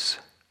arise,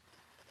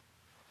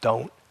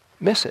 don't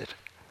miss it.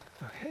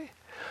 Okay?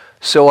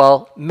 So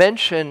I'll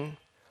mention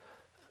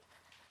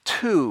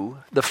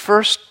the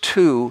first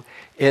two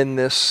in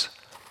this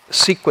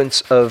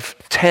sequence of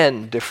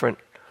 10 different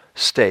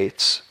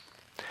states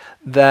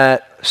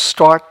that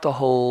start the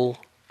whole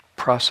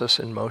process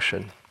in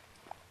motion.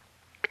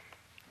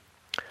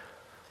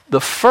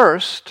 The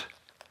first,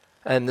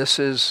 and this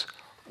is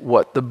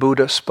what the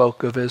Buddha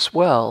spoke of as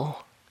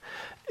well,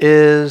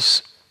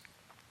 is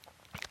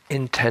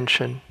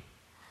intention.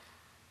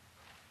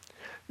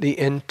 The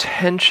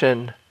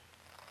intention,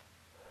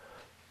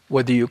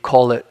 whether you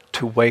call it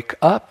to wake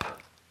up,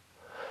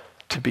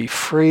 to be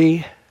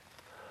free,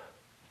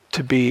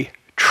 to be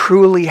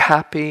truly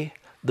happy.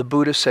 The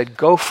Buddha said,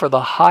 go for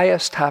the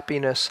highest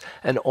happiness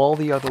and all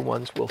the other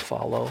ones will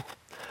follow.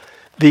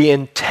 The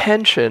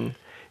intention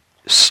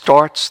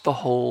starts the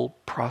whole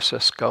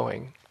process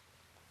going.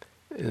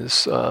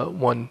 Is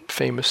one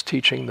famous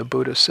teaching the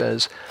Buddha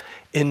says,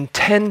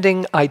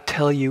 intending, I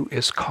tell you,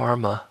 is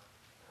karma.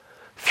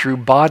 Through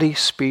body,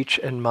 speech,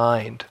 and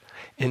mind,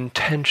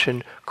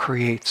 intention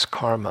creates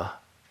karma.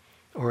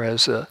 Or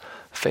as a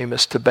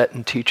famous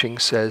Tibetan teaching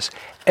says,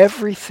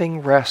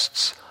 everything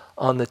rests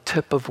on the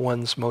tip of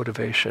one's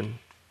motivation.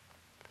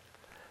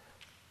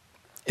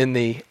 In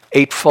the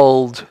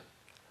Eightfold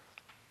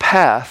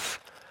Path,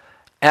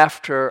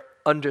 after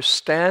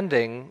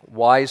understanding,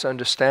 wise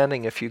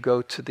understanding, if you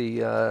go to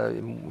the,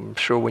 I'm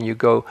sure when you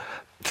go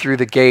through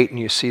the gate and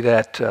you see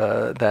that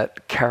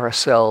that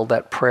carousel,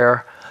 that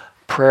prayer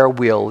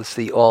wheel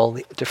is all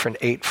the different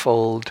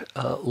eightfold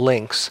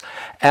links.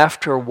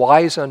 After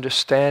wise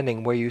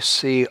understanding, where you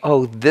see,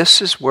 oh,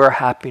 this is where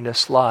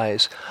happiness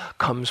lies,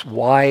 comes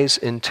wise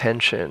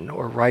intention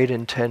or right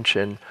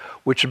intention,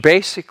 which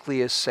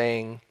basically is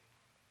saying,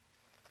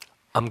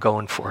 I'm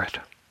going for it.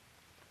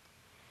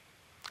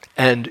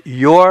 And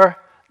your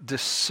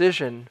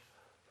decision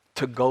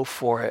to go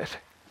for it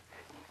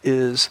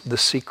is the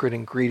secret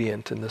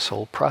ingredient in this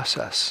whole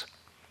process.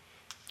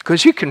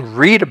 Because you can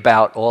read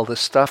about all this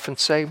stuff and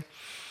say,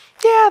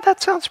 yeah,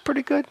 that sounds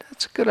pretty good.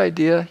 That's a good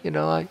idea. You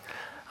know,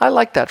 I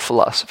like that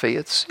philosophy.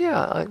 It's,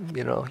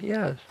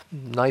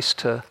 nice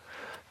to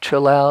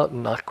chill out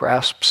and not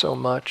grasp so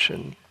much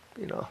and,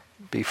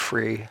 be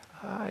free.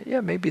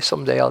 Maybe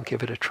someday I'll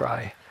give it a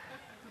try.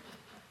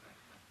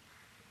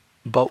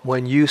 But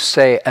when you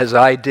say, as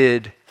I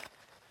did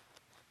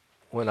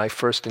when I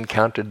first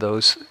encountered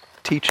those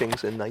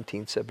teachings in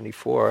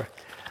 1974,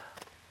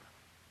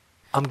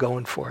 I'm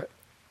going for it.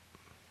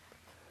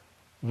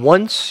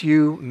 Once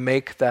you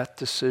make that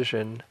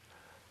decision,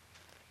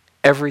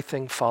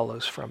 everything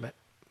follows from it.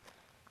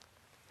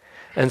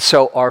 And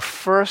so our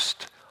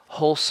first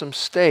wholesome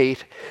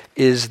state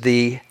is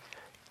the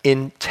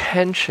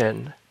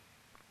intention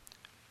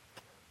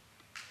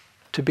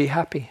to be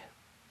happy.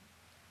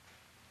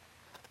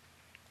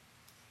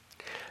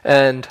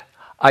 And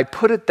I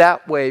put it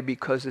that way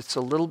because it's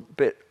a little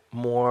bit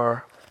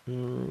more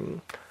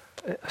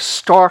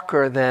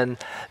starker than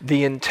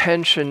the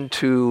intention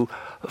to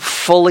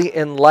fully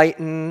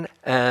enlighten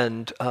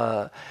and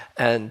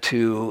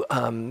to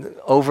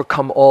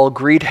overcome all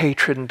greed,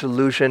 hatred, and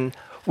delusion,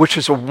 which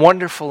is a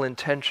wonderful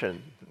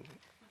intention.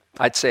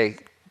 I'd say,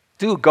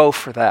 do go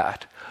for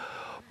that.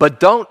 But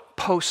don't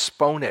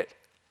postpone it.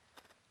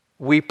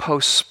 We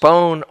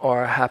postpone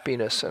our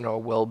happiness and our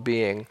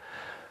well-being.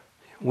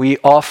 We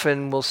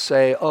often will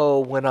say, oh,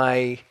 when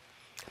I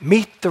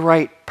meet the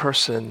right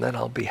person, then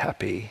I'll be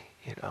happy,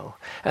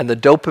 And the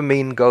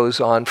dopamine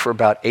goes on for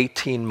about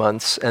 18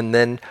 months, and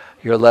then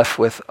you're left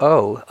with,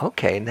 oh,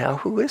 okay, now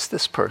who is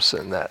this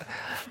person?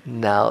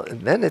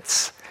 Then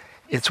it's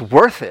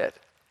worth it,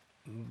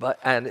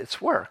 and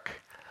it's work.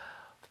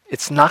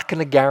 It's not going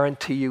to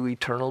guarantee you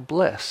eternal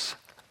bliss.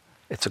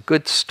 It's a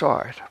good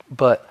start,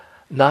 but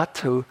not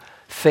to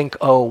think,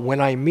 oh, when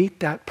I meet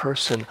that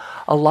person,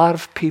 a lot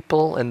of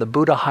people, and the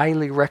Buddha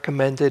highly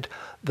recommended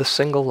the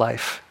single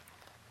life.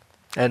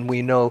 And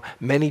we know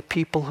many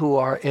people who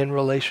are in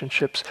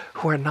relationships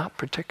who are not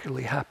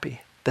particularly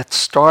happy, that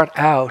start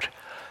out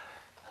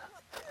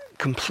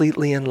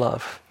completely in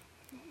love.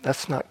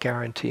 That's not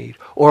guaranteed.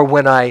 Or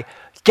when I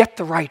get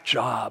the right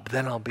job,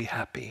 then I'll be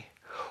happy.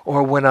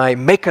 Or when I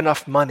make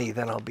enough money,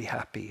 then I'll be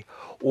happy.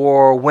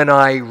 Or when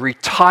I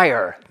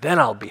retire, then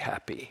I'll be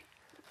happy.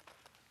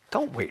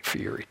 Don't wait for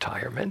your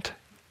retirement.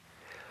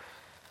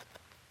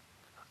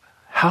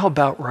 How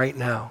about right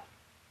now?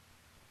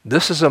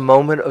 This is a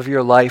moment of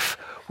your life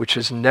which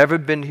has never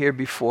been here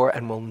before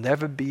and will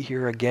never be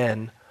here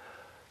again.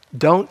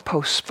 Don't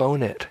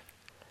postpone it.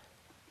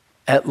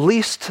 At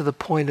least to the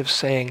point of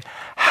saying,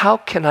 how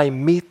can I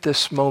meet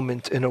this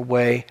moment in a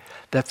way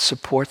that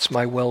supports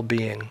my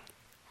well-being?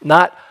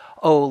 Not,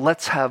 oh,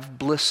 let's have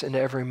bliss in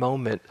every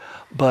moment,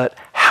 but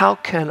how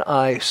can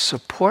I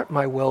support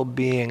my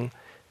well-being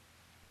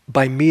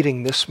by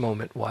meeting this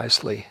moment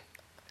wisely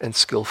and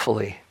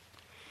skillfully?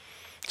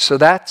 So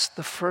that's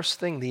the first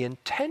thing, the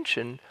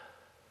intention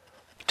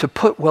to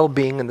put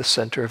well-being in the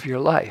center of your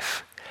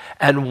life.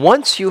 And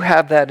once you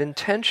have that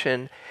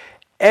intention,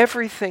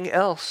 everything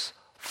else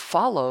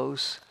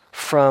follows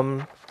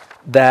from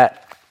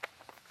that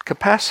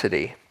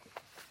capacity.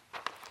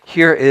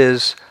 Here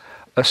is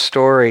a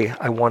story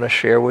I want to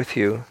share with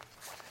you,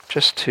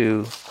 just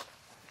to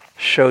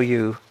show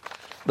you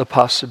the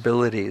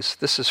possibilities.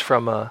 This is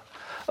from a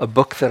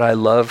book that I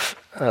love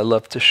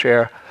to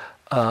share,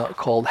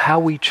 called How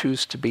We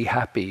Choose to Be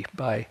Happy,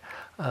 by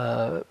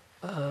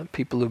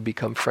people who've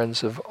become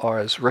friends of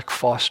ours, Rick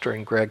Foster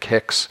and Greg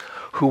Hicks,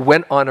 who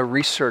went on a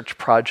research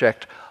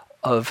project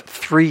of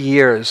 3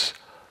 years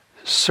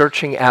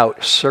searching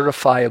out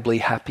certifiably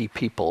happy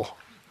people.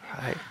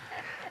 Right?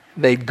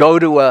 They'd go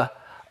to a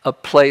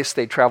place,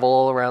 they'd travel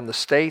all around the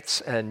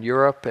States and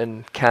Europe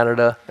and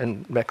Canada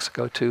and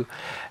Mexico too,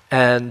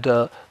 and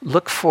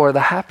look for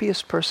the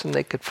happiest person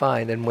they could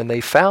find. And when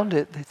they found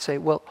it, they'd say,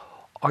 well,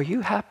 are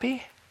you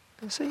happy?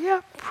 They say,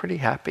 yeah, pretty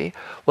happy.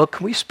 Well,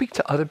 can we speak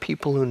to other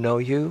people who know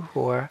you,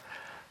 who are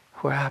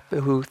happy,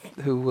 who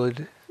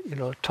would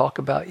talk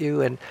about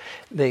you? And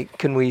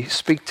can we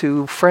speak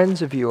to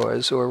friends of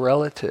yours or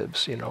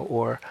relatives,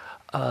 or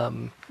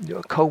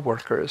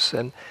co-workers?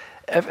 And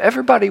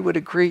everybody would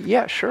agree,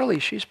 yeah, surely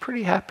she's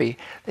pretty happy.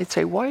 They'd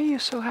say, why are you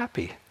so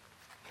happy?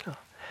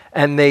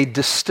 And they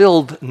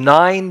distilled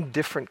 9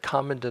 different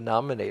common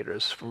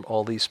denominators from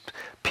all these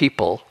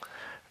people.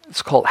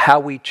 It's called How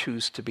We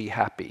Choose to Be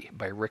Happy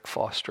by Rick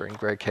Foster and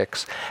Greg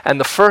Hicks. And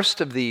the first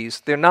of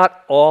these, they're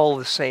not all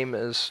the same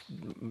as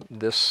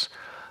this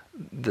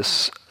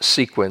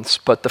sequence,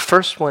 but the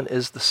first one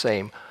is the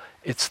same.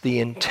 It's the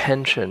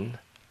intention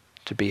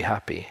to be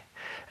happy.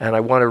 And I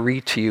want to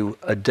read to you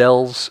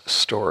Adele's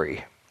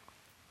story.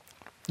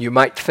 You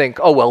might think,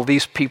 oh, well,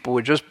 these people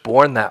were just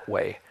born that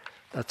way.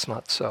 That's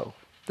not so.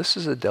 This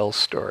is Adele's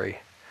story.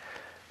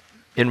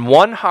 In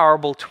one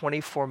horrible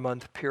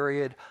 24-month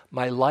period,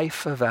 my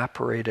life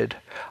evaporated.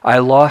 I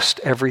lost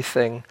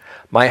everything.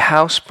 My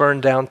house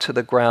burned down to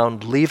the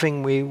ground,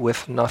 leaving me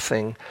with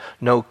nothing.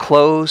 No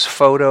clothes,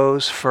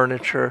 photos,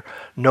 furniture,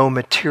 no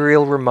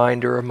material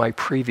reminder of my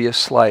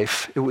previous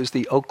life. It was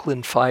the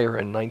Oakland fire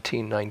in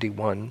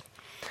 1991.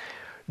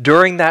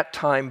 During that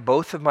time,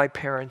 both of my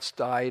parents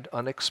died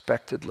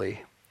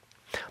unexpectedly.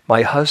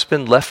 My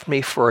husband left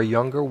me for a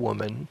younger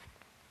woman.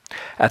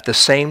 At the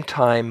same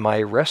time,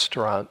 my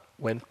restaurant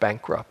went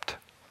bankrupt.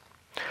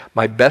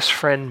 My best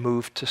friend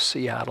moved to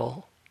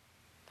Seattle.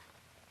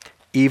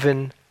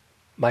 Even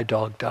my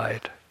dog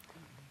died.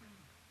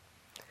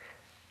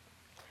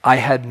 I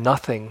had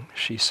nothing,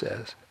 she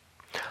says.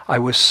 I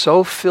was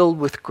so filled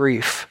with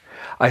grief,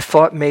 I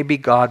thought maybe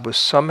God was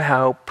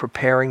somehow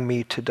preparing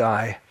me to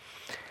die.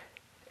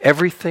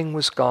 Everything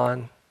was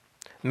gone.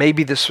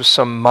 Maybe this was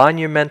some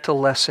monumental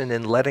lesson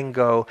in letting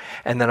go,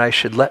 and that I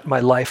should let my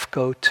life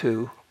go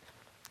too.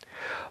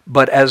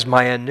 But as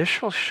my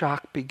initial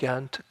shock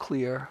began to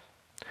clear,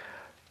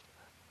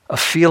 a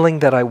feeling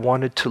that I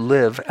wanted to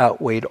live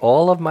outweighed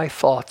all of my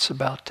thoughts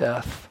about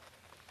death.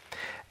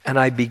 And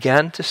I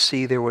began to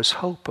see there was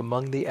hope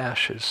among the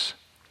ashes.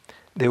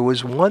 there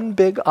was one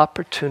big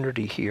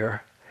opportunity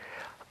here.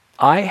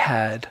 I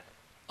had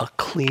a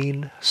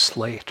clean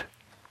slate.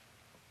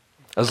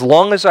 As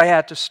long as I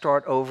had to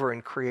start over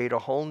and create a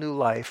whole new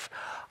life,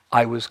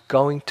 I was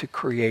going to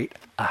create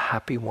a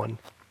happy one.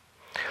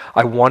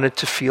 I wanted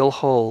to feel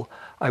whole.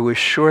 I was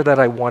sure that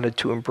I wanted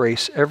to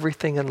embrace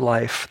everything in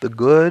life, the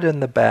good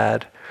and the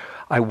bad.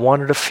 I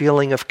wanted a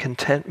feeling of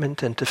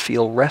contentment and to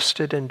feel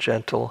rested and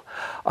gentle.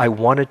 I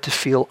wanted to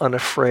feel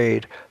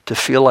unafraid, to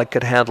feel I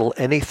could handle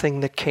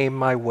anything that came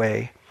my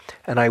way.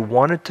 And I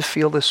wanted to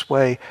feel this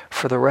way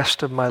for the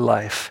rest of my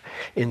life.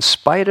 In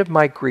spite of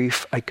my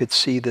grief, I could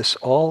see this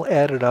all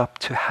added up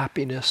to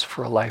happiness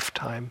for a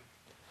lifetime.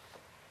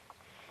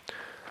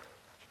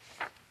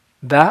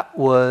 That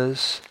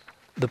was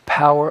the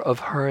power of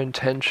her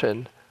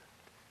intention.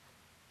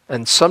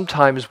 And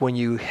sometimes when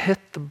you hit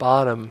the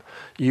bottom,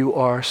 you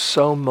are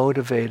so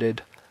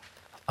motivated,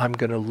 I'm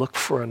going to look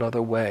for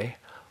another way.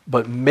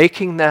 But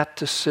making that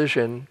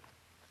decision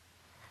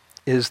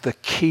is the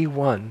key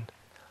one.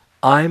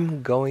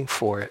 I'm going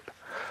for it.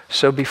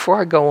 So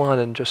before I go on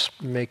and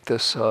just make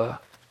this a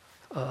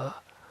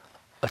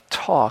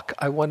talk,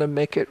 I want to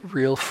make it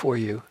real for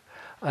you.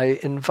 I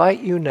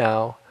invite you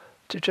now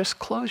to just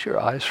close your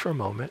eyes for a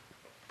moment.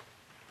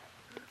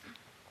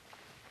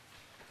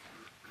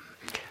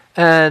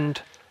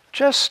 And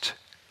just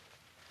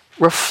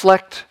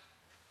reflect.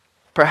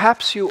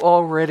 Perhaps you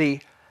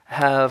already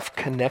have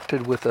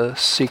connected with a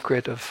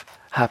secret of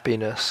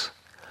happiness,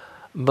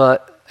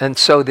 and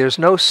so there's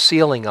no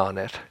ceiling on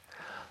it.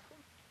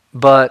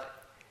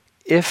 But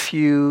if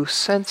you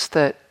sense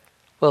that,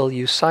 well,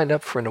 you signed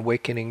up for an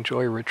Awakening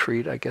Joy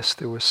retreat, I guess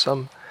there was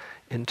some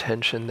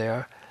intention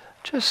there.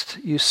 Just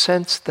you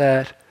sense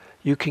that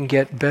you can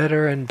get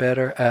better and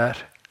better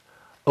at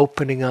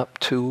opening up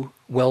to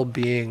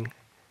well-being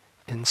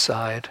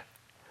inside.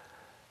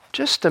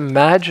 Just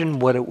imagine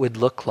what it would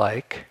look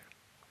like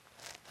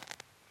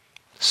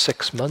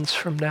 6 months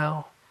from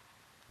now,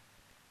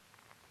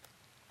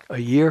 a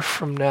year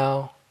from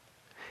now,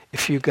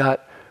 if you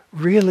got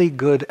really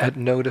good at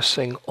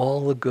noticing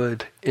all the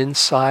good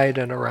inside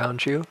and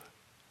around you,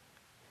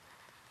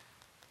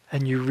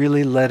 and you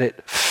really let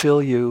it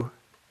fill you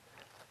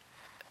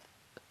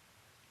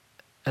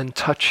and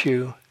touch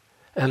you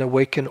and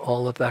awaken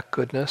all of that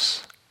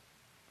goodness.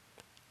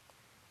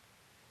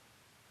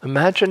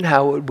 Imagine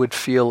how it would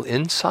feel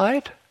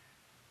inside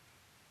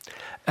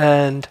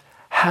and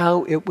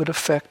how it would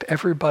affect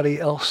everybody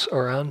else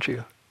around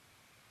you.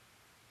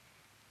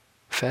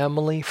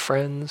 Family,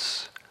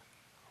 friends,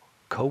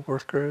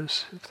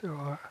 co-workers, if there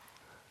are.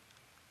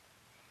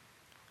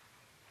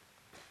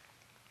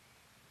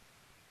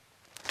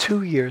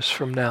 Two years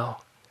from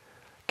now,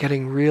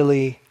 getting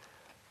really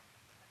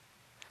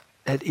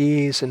at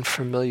ease and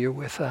familiar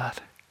with that,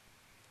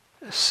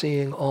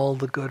 seeing all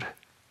the good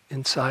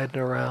inside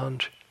and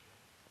around.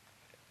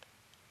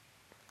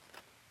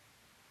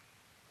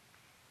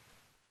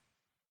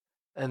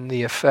 And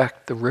the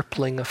effect, the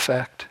rippling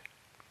effect.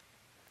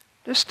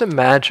 Just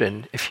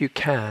imagine, if you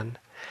can,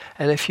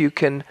 and if you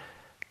can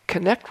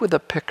connect with a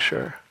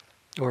picture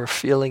or a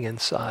feeling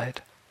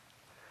inside.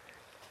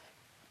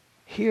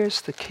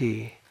 Here's the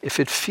key. If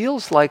it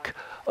feels like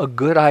a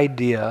good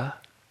idea,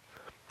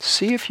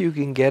 see if you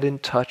can get in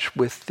touch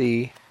with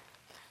the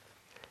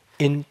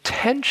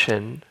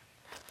intention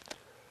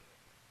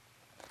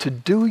to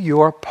do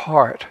your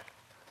part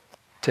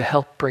to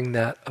help bring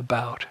that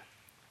about.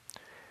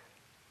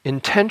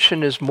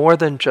 Intention is more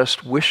than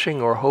just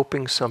wishing or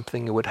hoping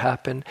something would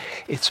happen.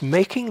 It's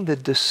making the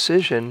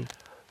decision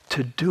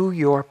to do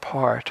your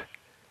part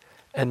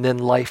and then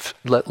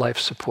let life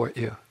support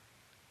you.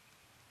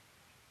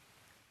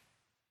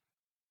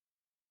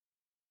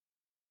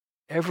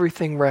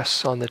 Everything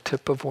rests on the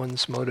tip of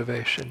one's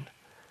motivation.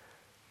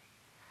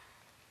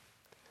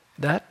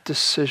 That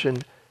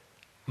decision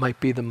might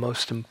be the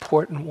most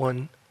important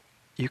one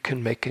you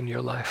can make in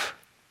your life.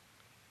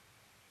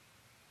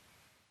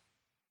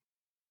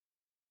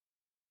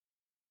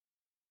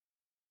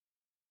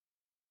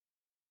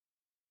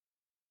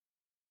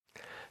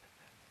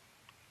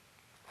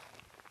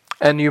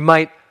 And you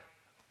might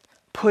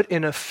put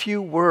in a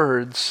few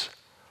words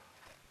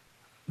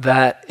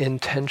that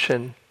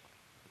intention.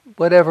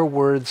 Whatever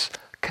words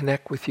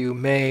connect with you,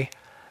 may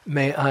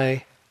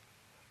I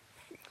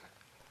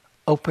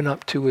open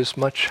up to as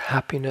much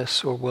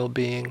happiness or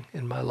well-being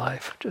in my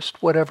life.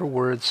 Just whatever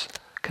words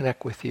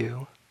connect with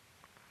you.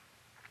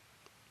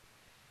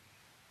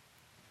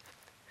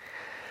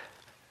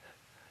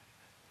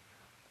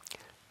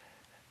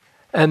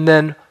 And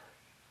then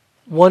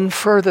one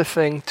further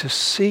thing, to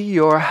see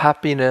your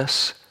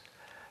happiness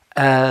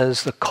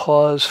as the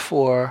cause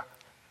for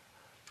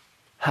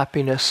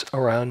happiness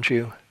around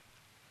you.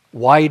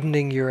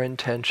 Widening your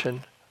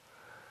intention,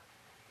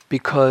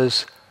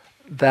 because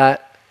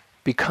that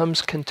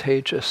becomes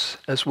contagious,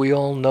 as we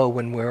all know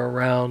when we're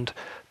around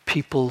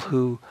people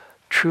who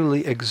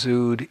truly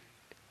exude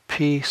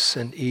peace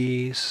and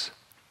ease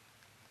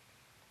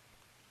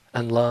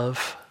and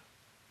love.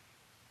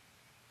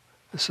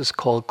 This is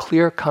called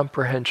clear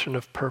comprehension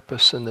of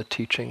purpose in the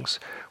teachings,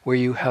 where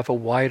you have a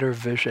wider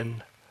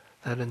vision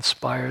that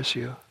inspires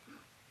you.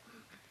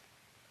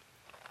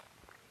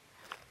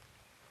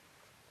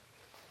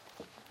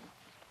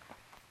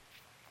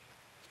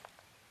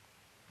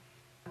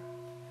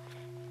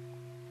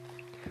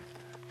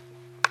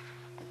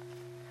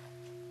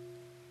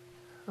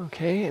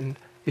 Okay, and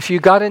if you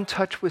got in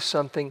touch with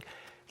something,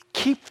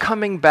 keep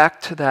coming back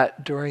to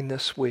that during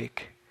this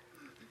week,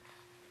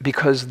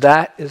 because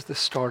that is the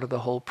start of the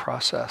whole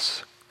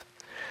process.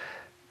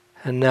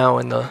 And now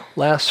in the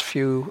last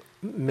few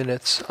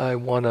minutes, I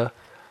want to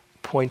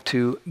point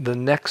to the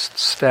next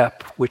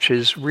step, which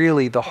is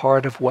really the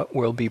heart of what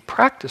we'll be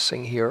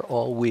practicing here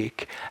all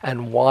week,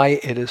 and why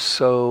it is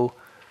so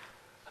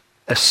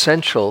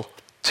essential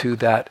to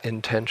that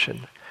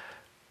intention.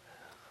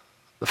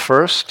 The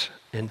first,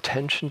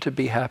 intention to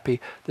be happy.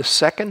 The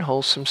second,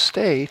 wholesome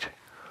state,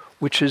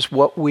 which is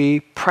what we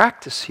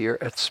practice here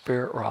at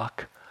Spirit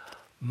Rock,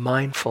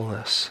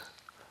 mindfulness,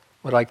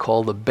 what I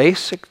call the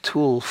basic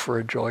tool for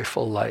a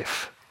joyful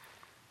life.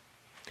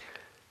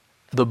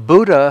 The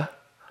Buddha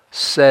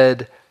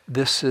said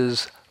this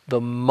is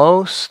the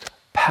most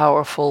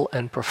powerful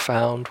and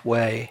profound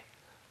way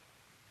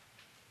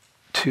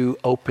to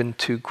open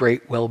to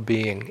great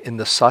well-being. In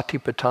the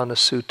Satipatthana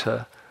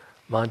Sutta,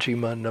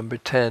 Majjhima number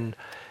 10,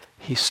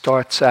 he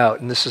starts out,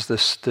 and this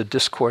is the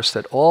discourse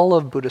that all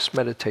of Buddhist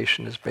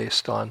meditation is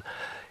based on.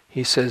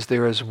 He says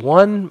there is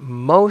one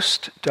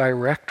most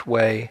direct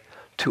way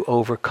to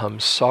overcome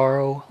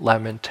sorrow,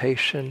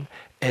 lamentation,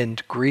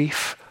 and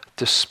grief,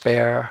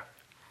 despair,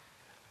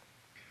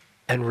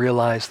 and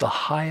realize the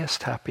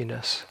highest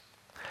happiness.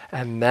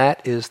 And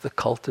that is the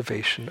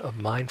cultivation of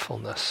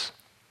mindfulness.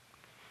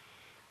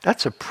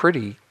 That's a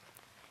pretty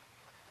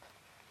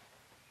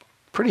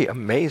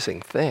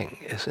amazing thing,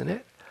 isn't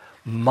it?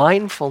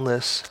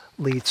 Mindfulness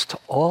leads to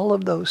all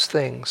of those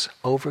things,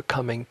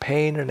 overcoming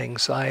pain and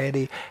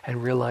anxiety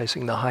and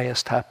realizing the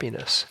highest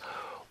happiness.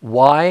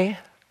 Why?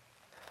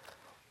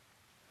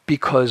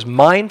 Because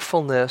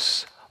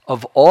mindfulness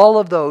of all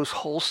of those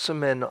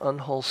wholesome and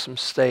unwholesome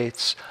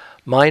states,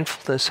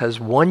 mindfulness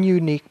has one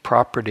unique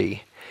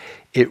property.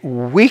 It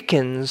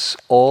weakens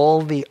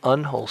all the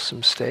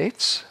unwholesome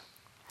states.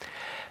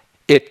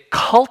 It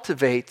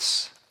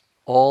cultivates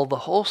all the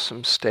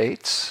wholesome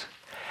states.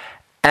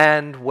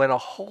 And when a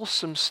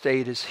wholesome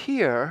state is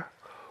here,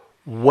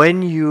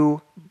 when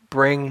you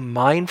bring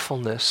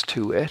mindfulness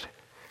to it,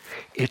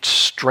 it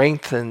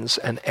strengthens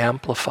and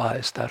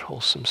amplifies that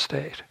wholesome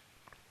state.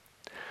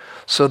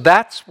 So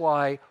that's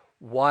why,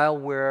 while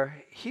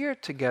we're here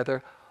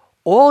together,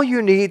 all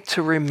you need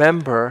to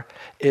remember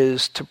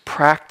is to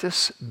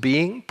practice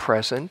being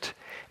present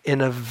in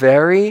a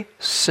very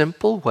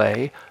simple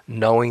way,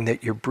 knowing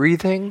that you're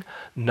breathing,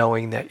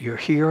 knowing that you're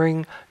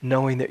hearing,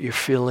 knowing that you're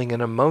feeling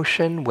an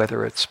emotion,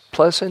 whether it's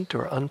pleasant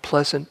or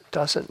unpleasant,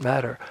 doesn't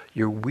matter.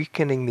 You're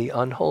weakening the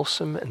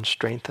unwholesome and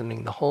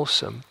strengthening the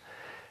wholesome.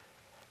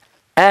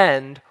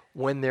 And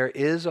when there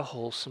is a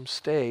wholesome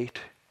state,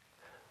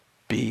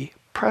 be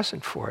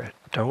present for it.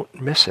 Don't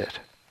miss it.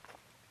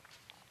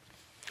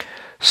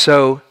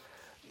 So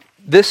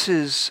this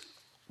is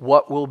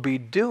what we'll be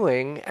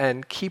doing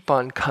and keep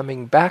on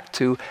coming back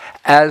to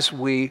as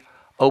we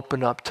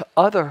open up to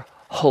other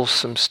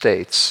wholesome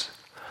states,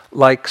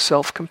 like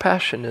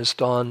self-compassion, as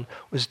Dawn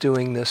was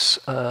doing this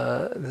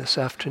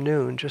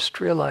afternoon,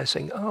 just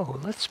realizing, oh,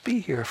 let's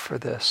be here for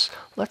this.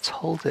 Let's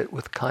hold it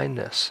with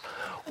kindness.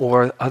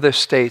 Or other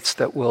states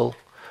that we'll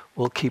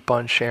keep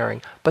on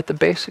sharing. But the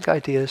basic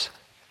idea is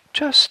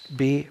just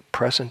be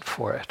present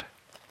for it.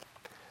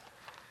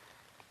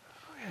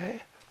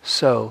 Okay?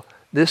 So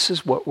this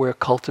is what we're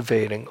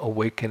cultivating,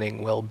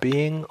 awakening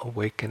well-being,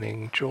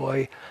 awakening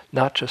joy,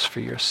 not just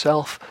for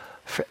yourself,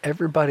 for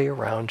everybody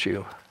around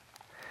you.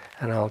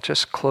 And I'll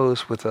just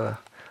close with a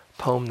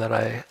poem that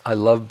I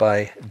love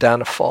by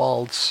Dana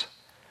Faulds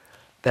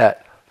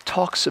that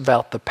talks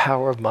about the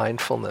power of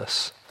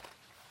mindfulness.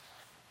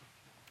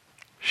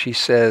 She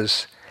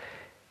says,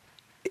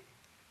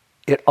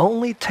 "It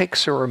only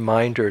takes a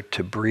reminder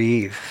to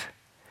breathe,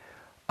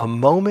 a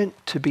moment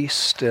to be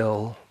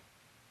still.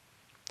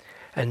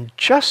 And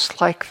just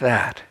like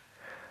that,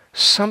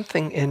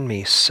 something in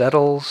me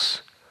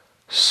settles,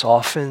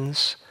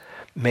 softens,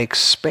 makes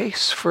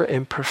space for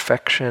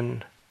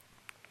imperfection.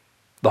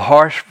 The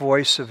harsh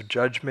voice of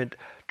judgment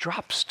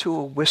drops to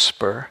a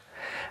whisper,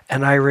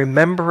 and I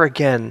remember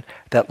again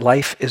that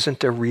life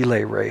isn't a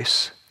relay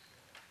race,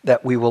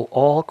 that we will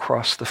all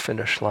cross the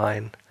finish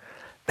line,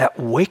 that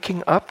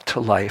waking up to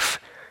life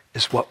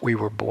is what we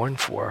were born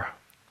for.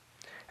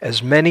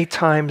 As many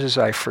times as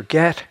I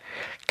forget,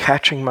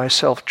 catching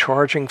myself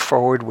charging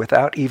forward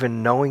without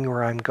even knowing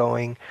where I'm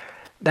going,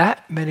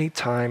 that many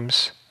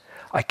times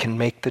I can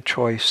make the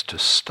choice to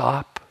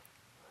stop,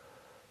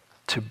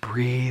 to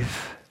breathe,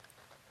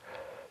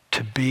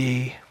 to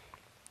be,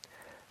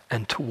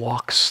 and to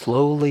walk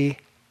slowly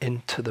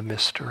into the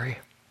mystery."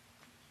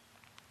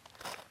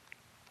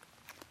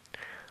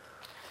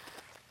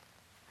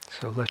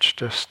 So let's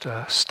just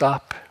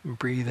stop and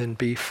breathe and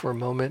be for a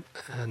moment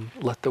and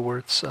let the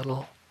words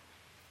settle.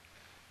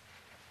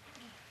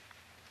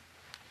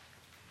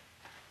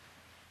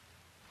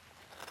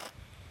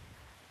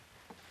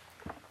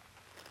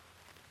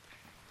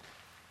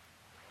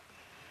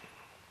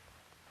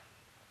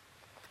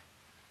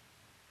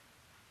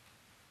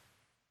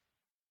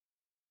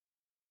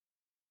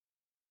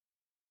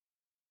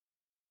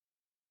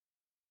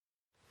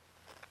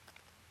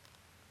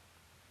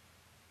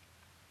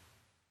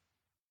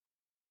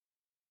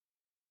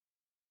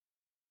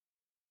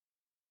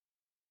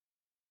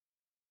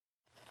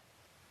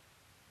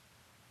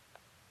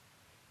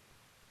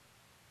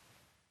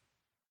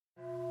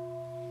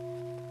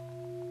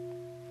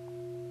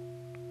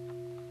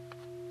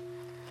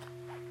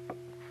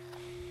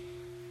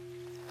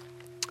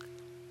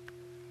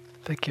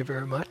 Thank you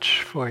very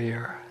much for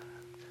your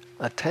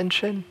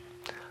attention.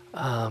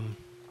 Have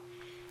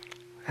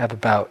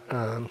about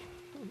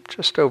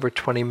just over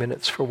 20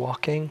 minutes for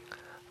walking.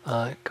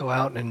 Go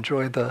out and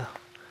enjoy the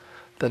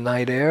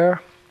night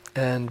air,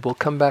 and we'll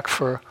come back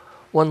for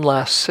one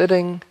last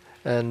sitting,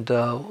 and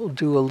we'll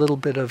do a little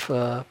bit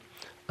of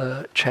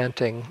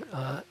chanting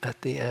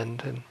at the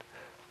end, and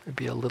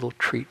maybe a little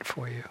treat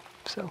for you.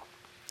 So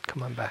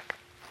come on back.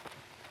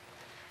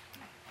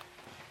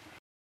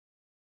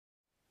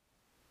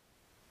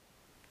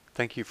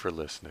 Thank you for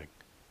listening.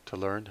 To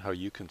learn how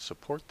you can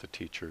support the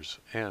teachers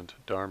and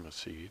Dharma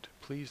Seed,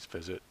 please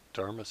visit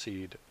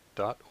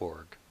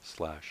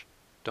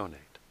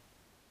dharmaseed.org/donate.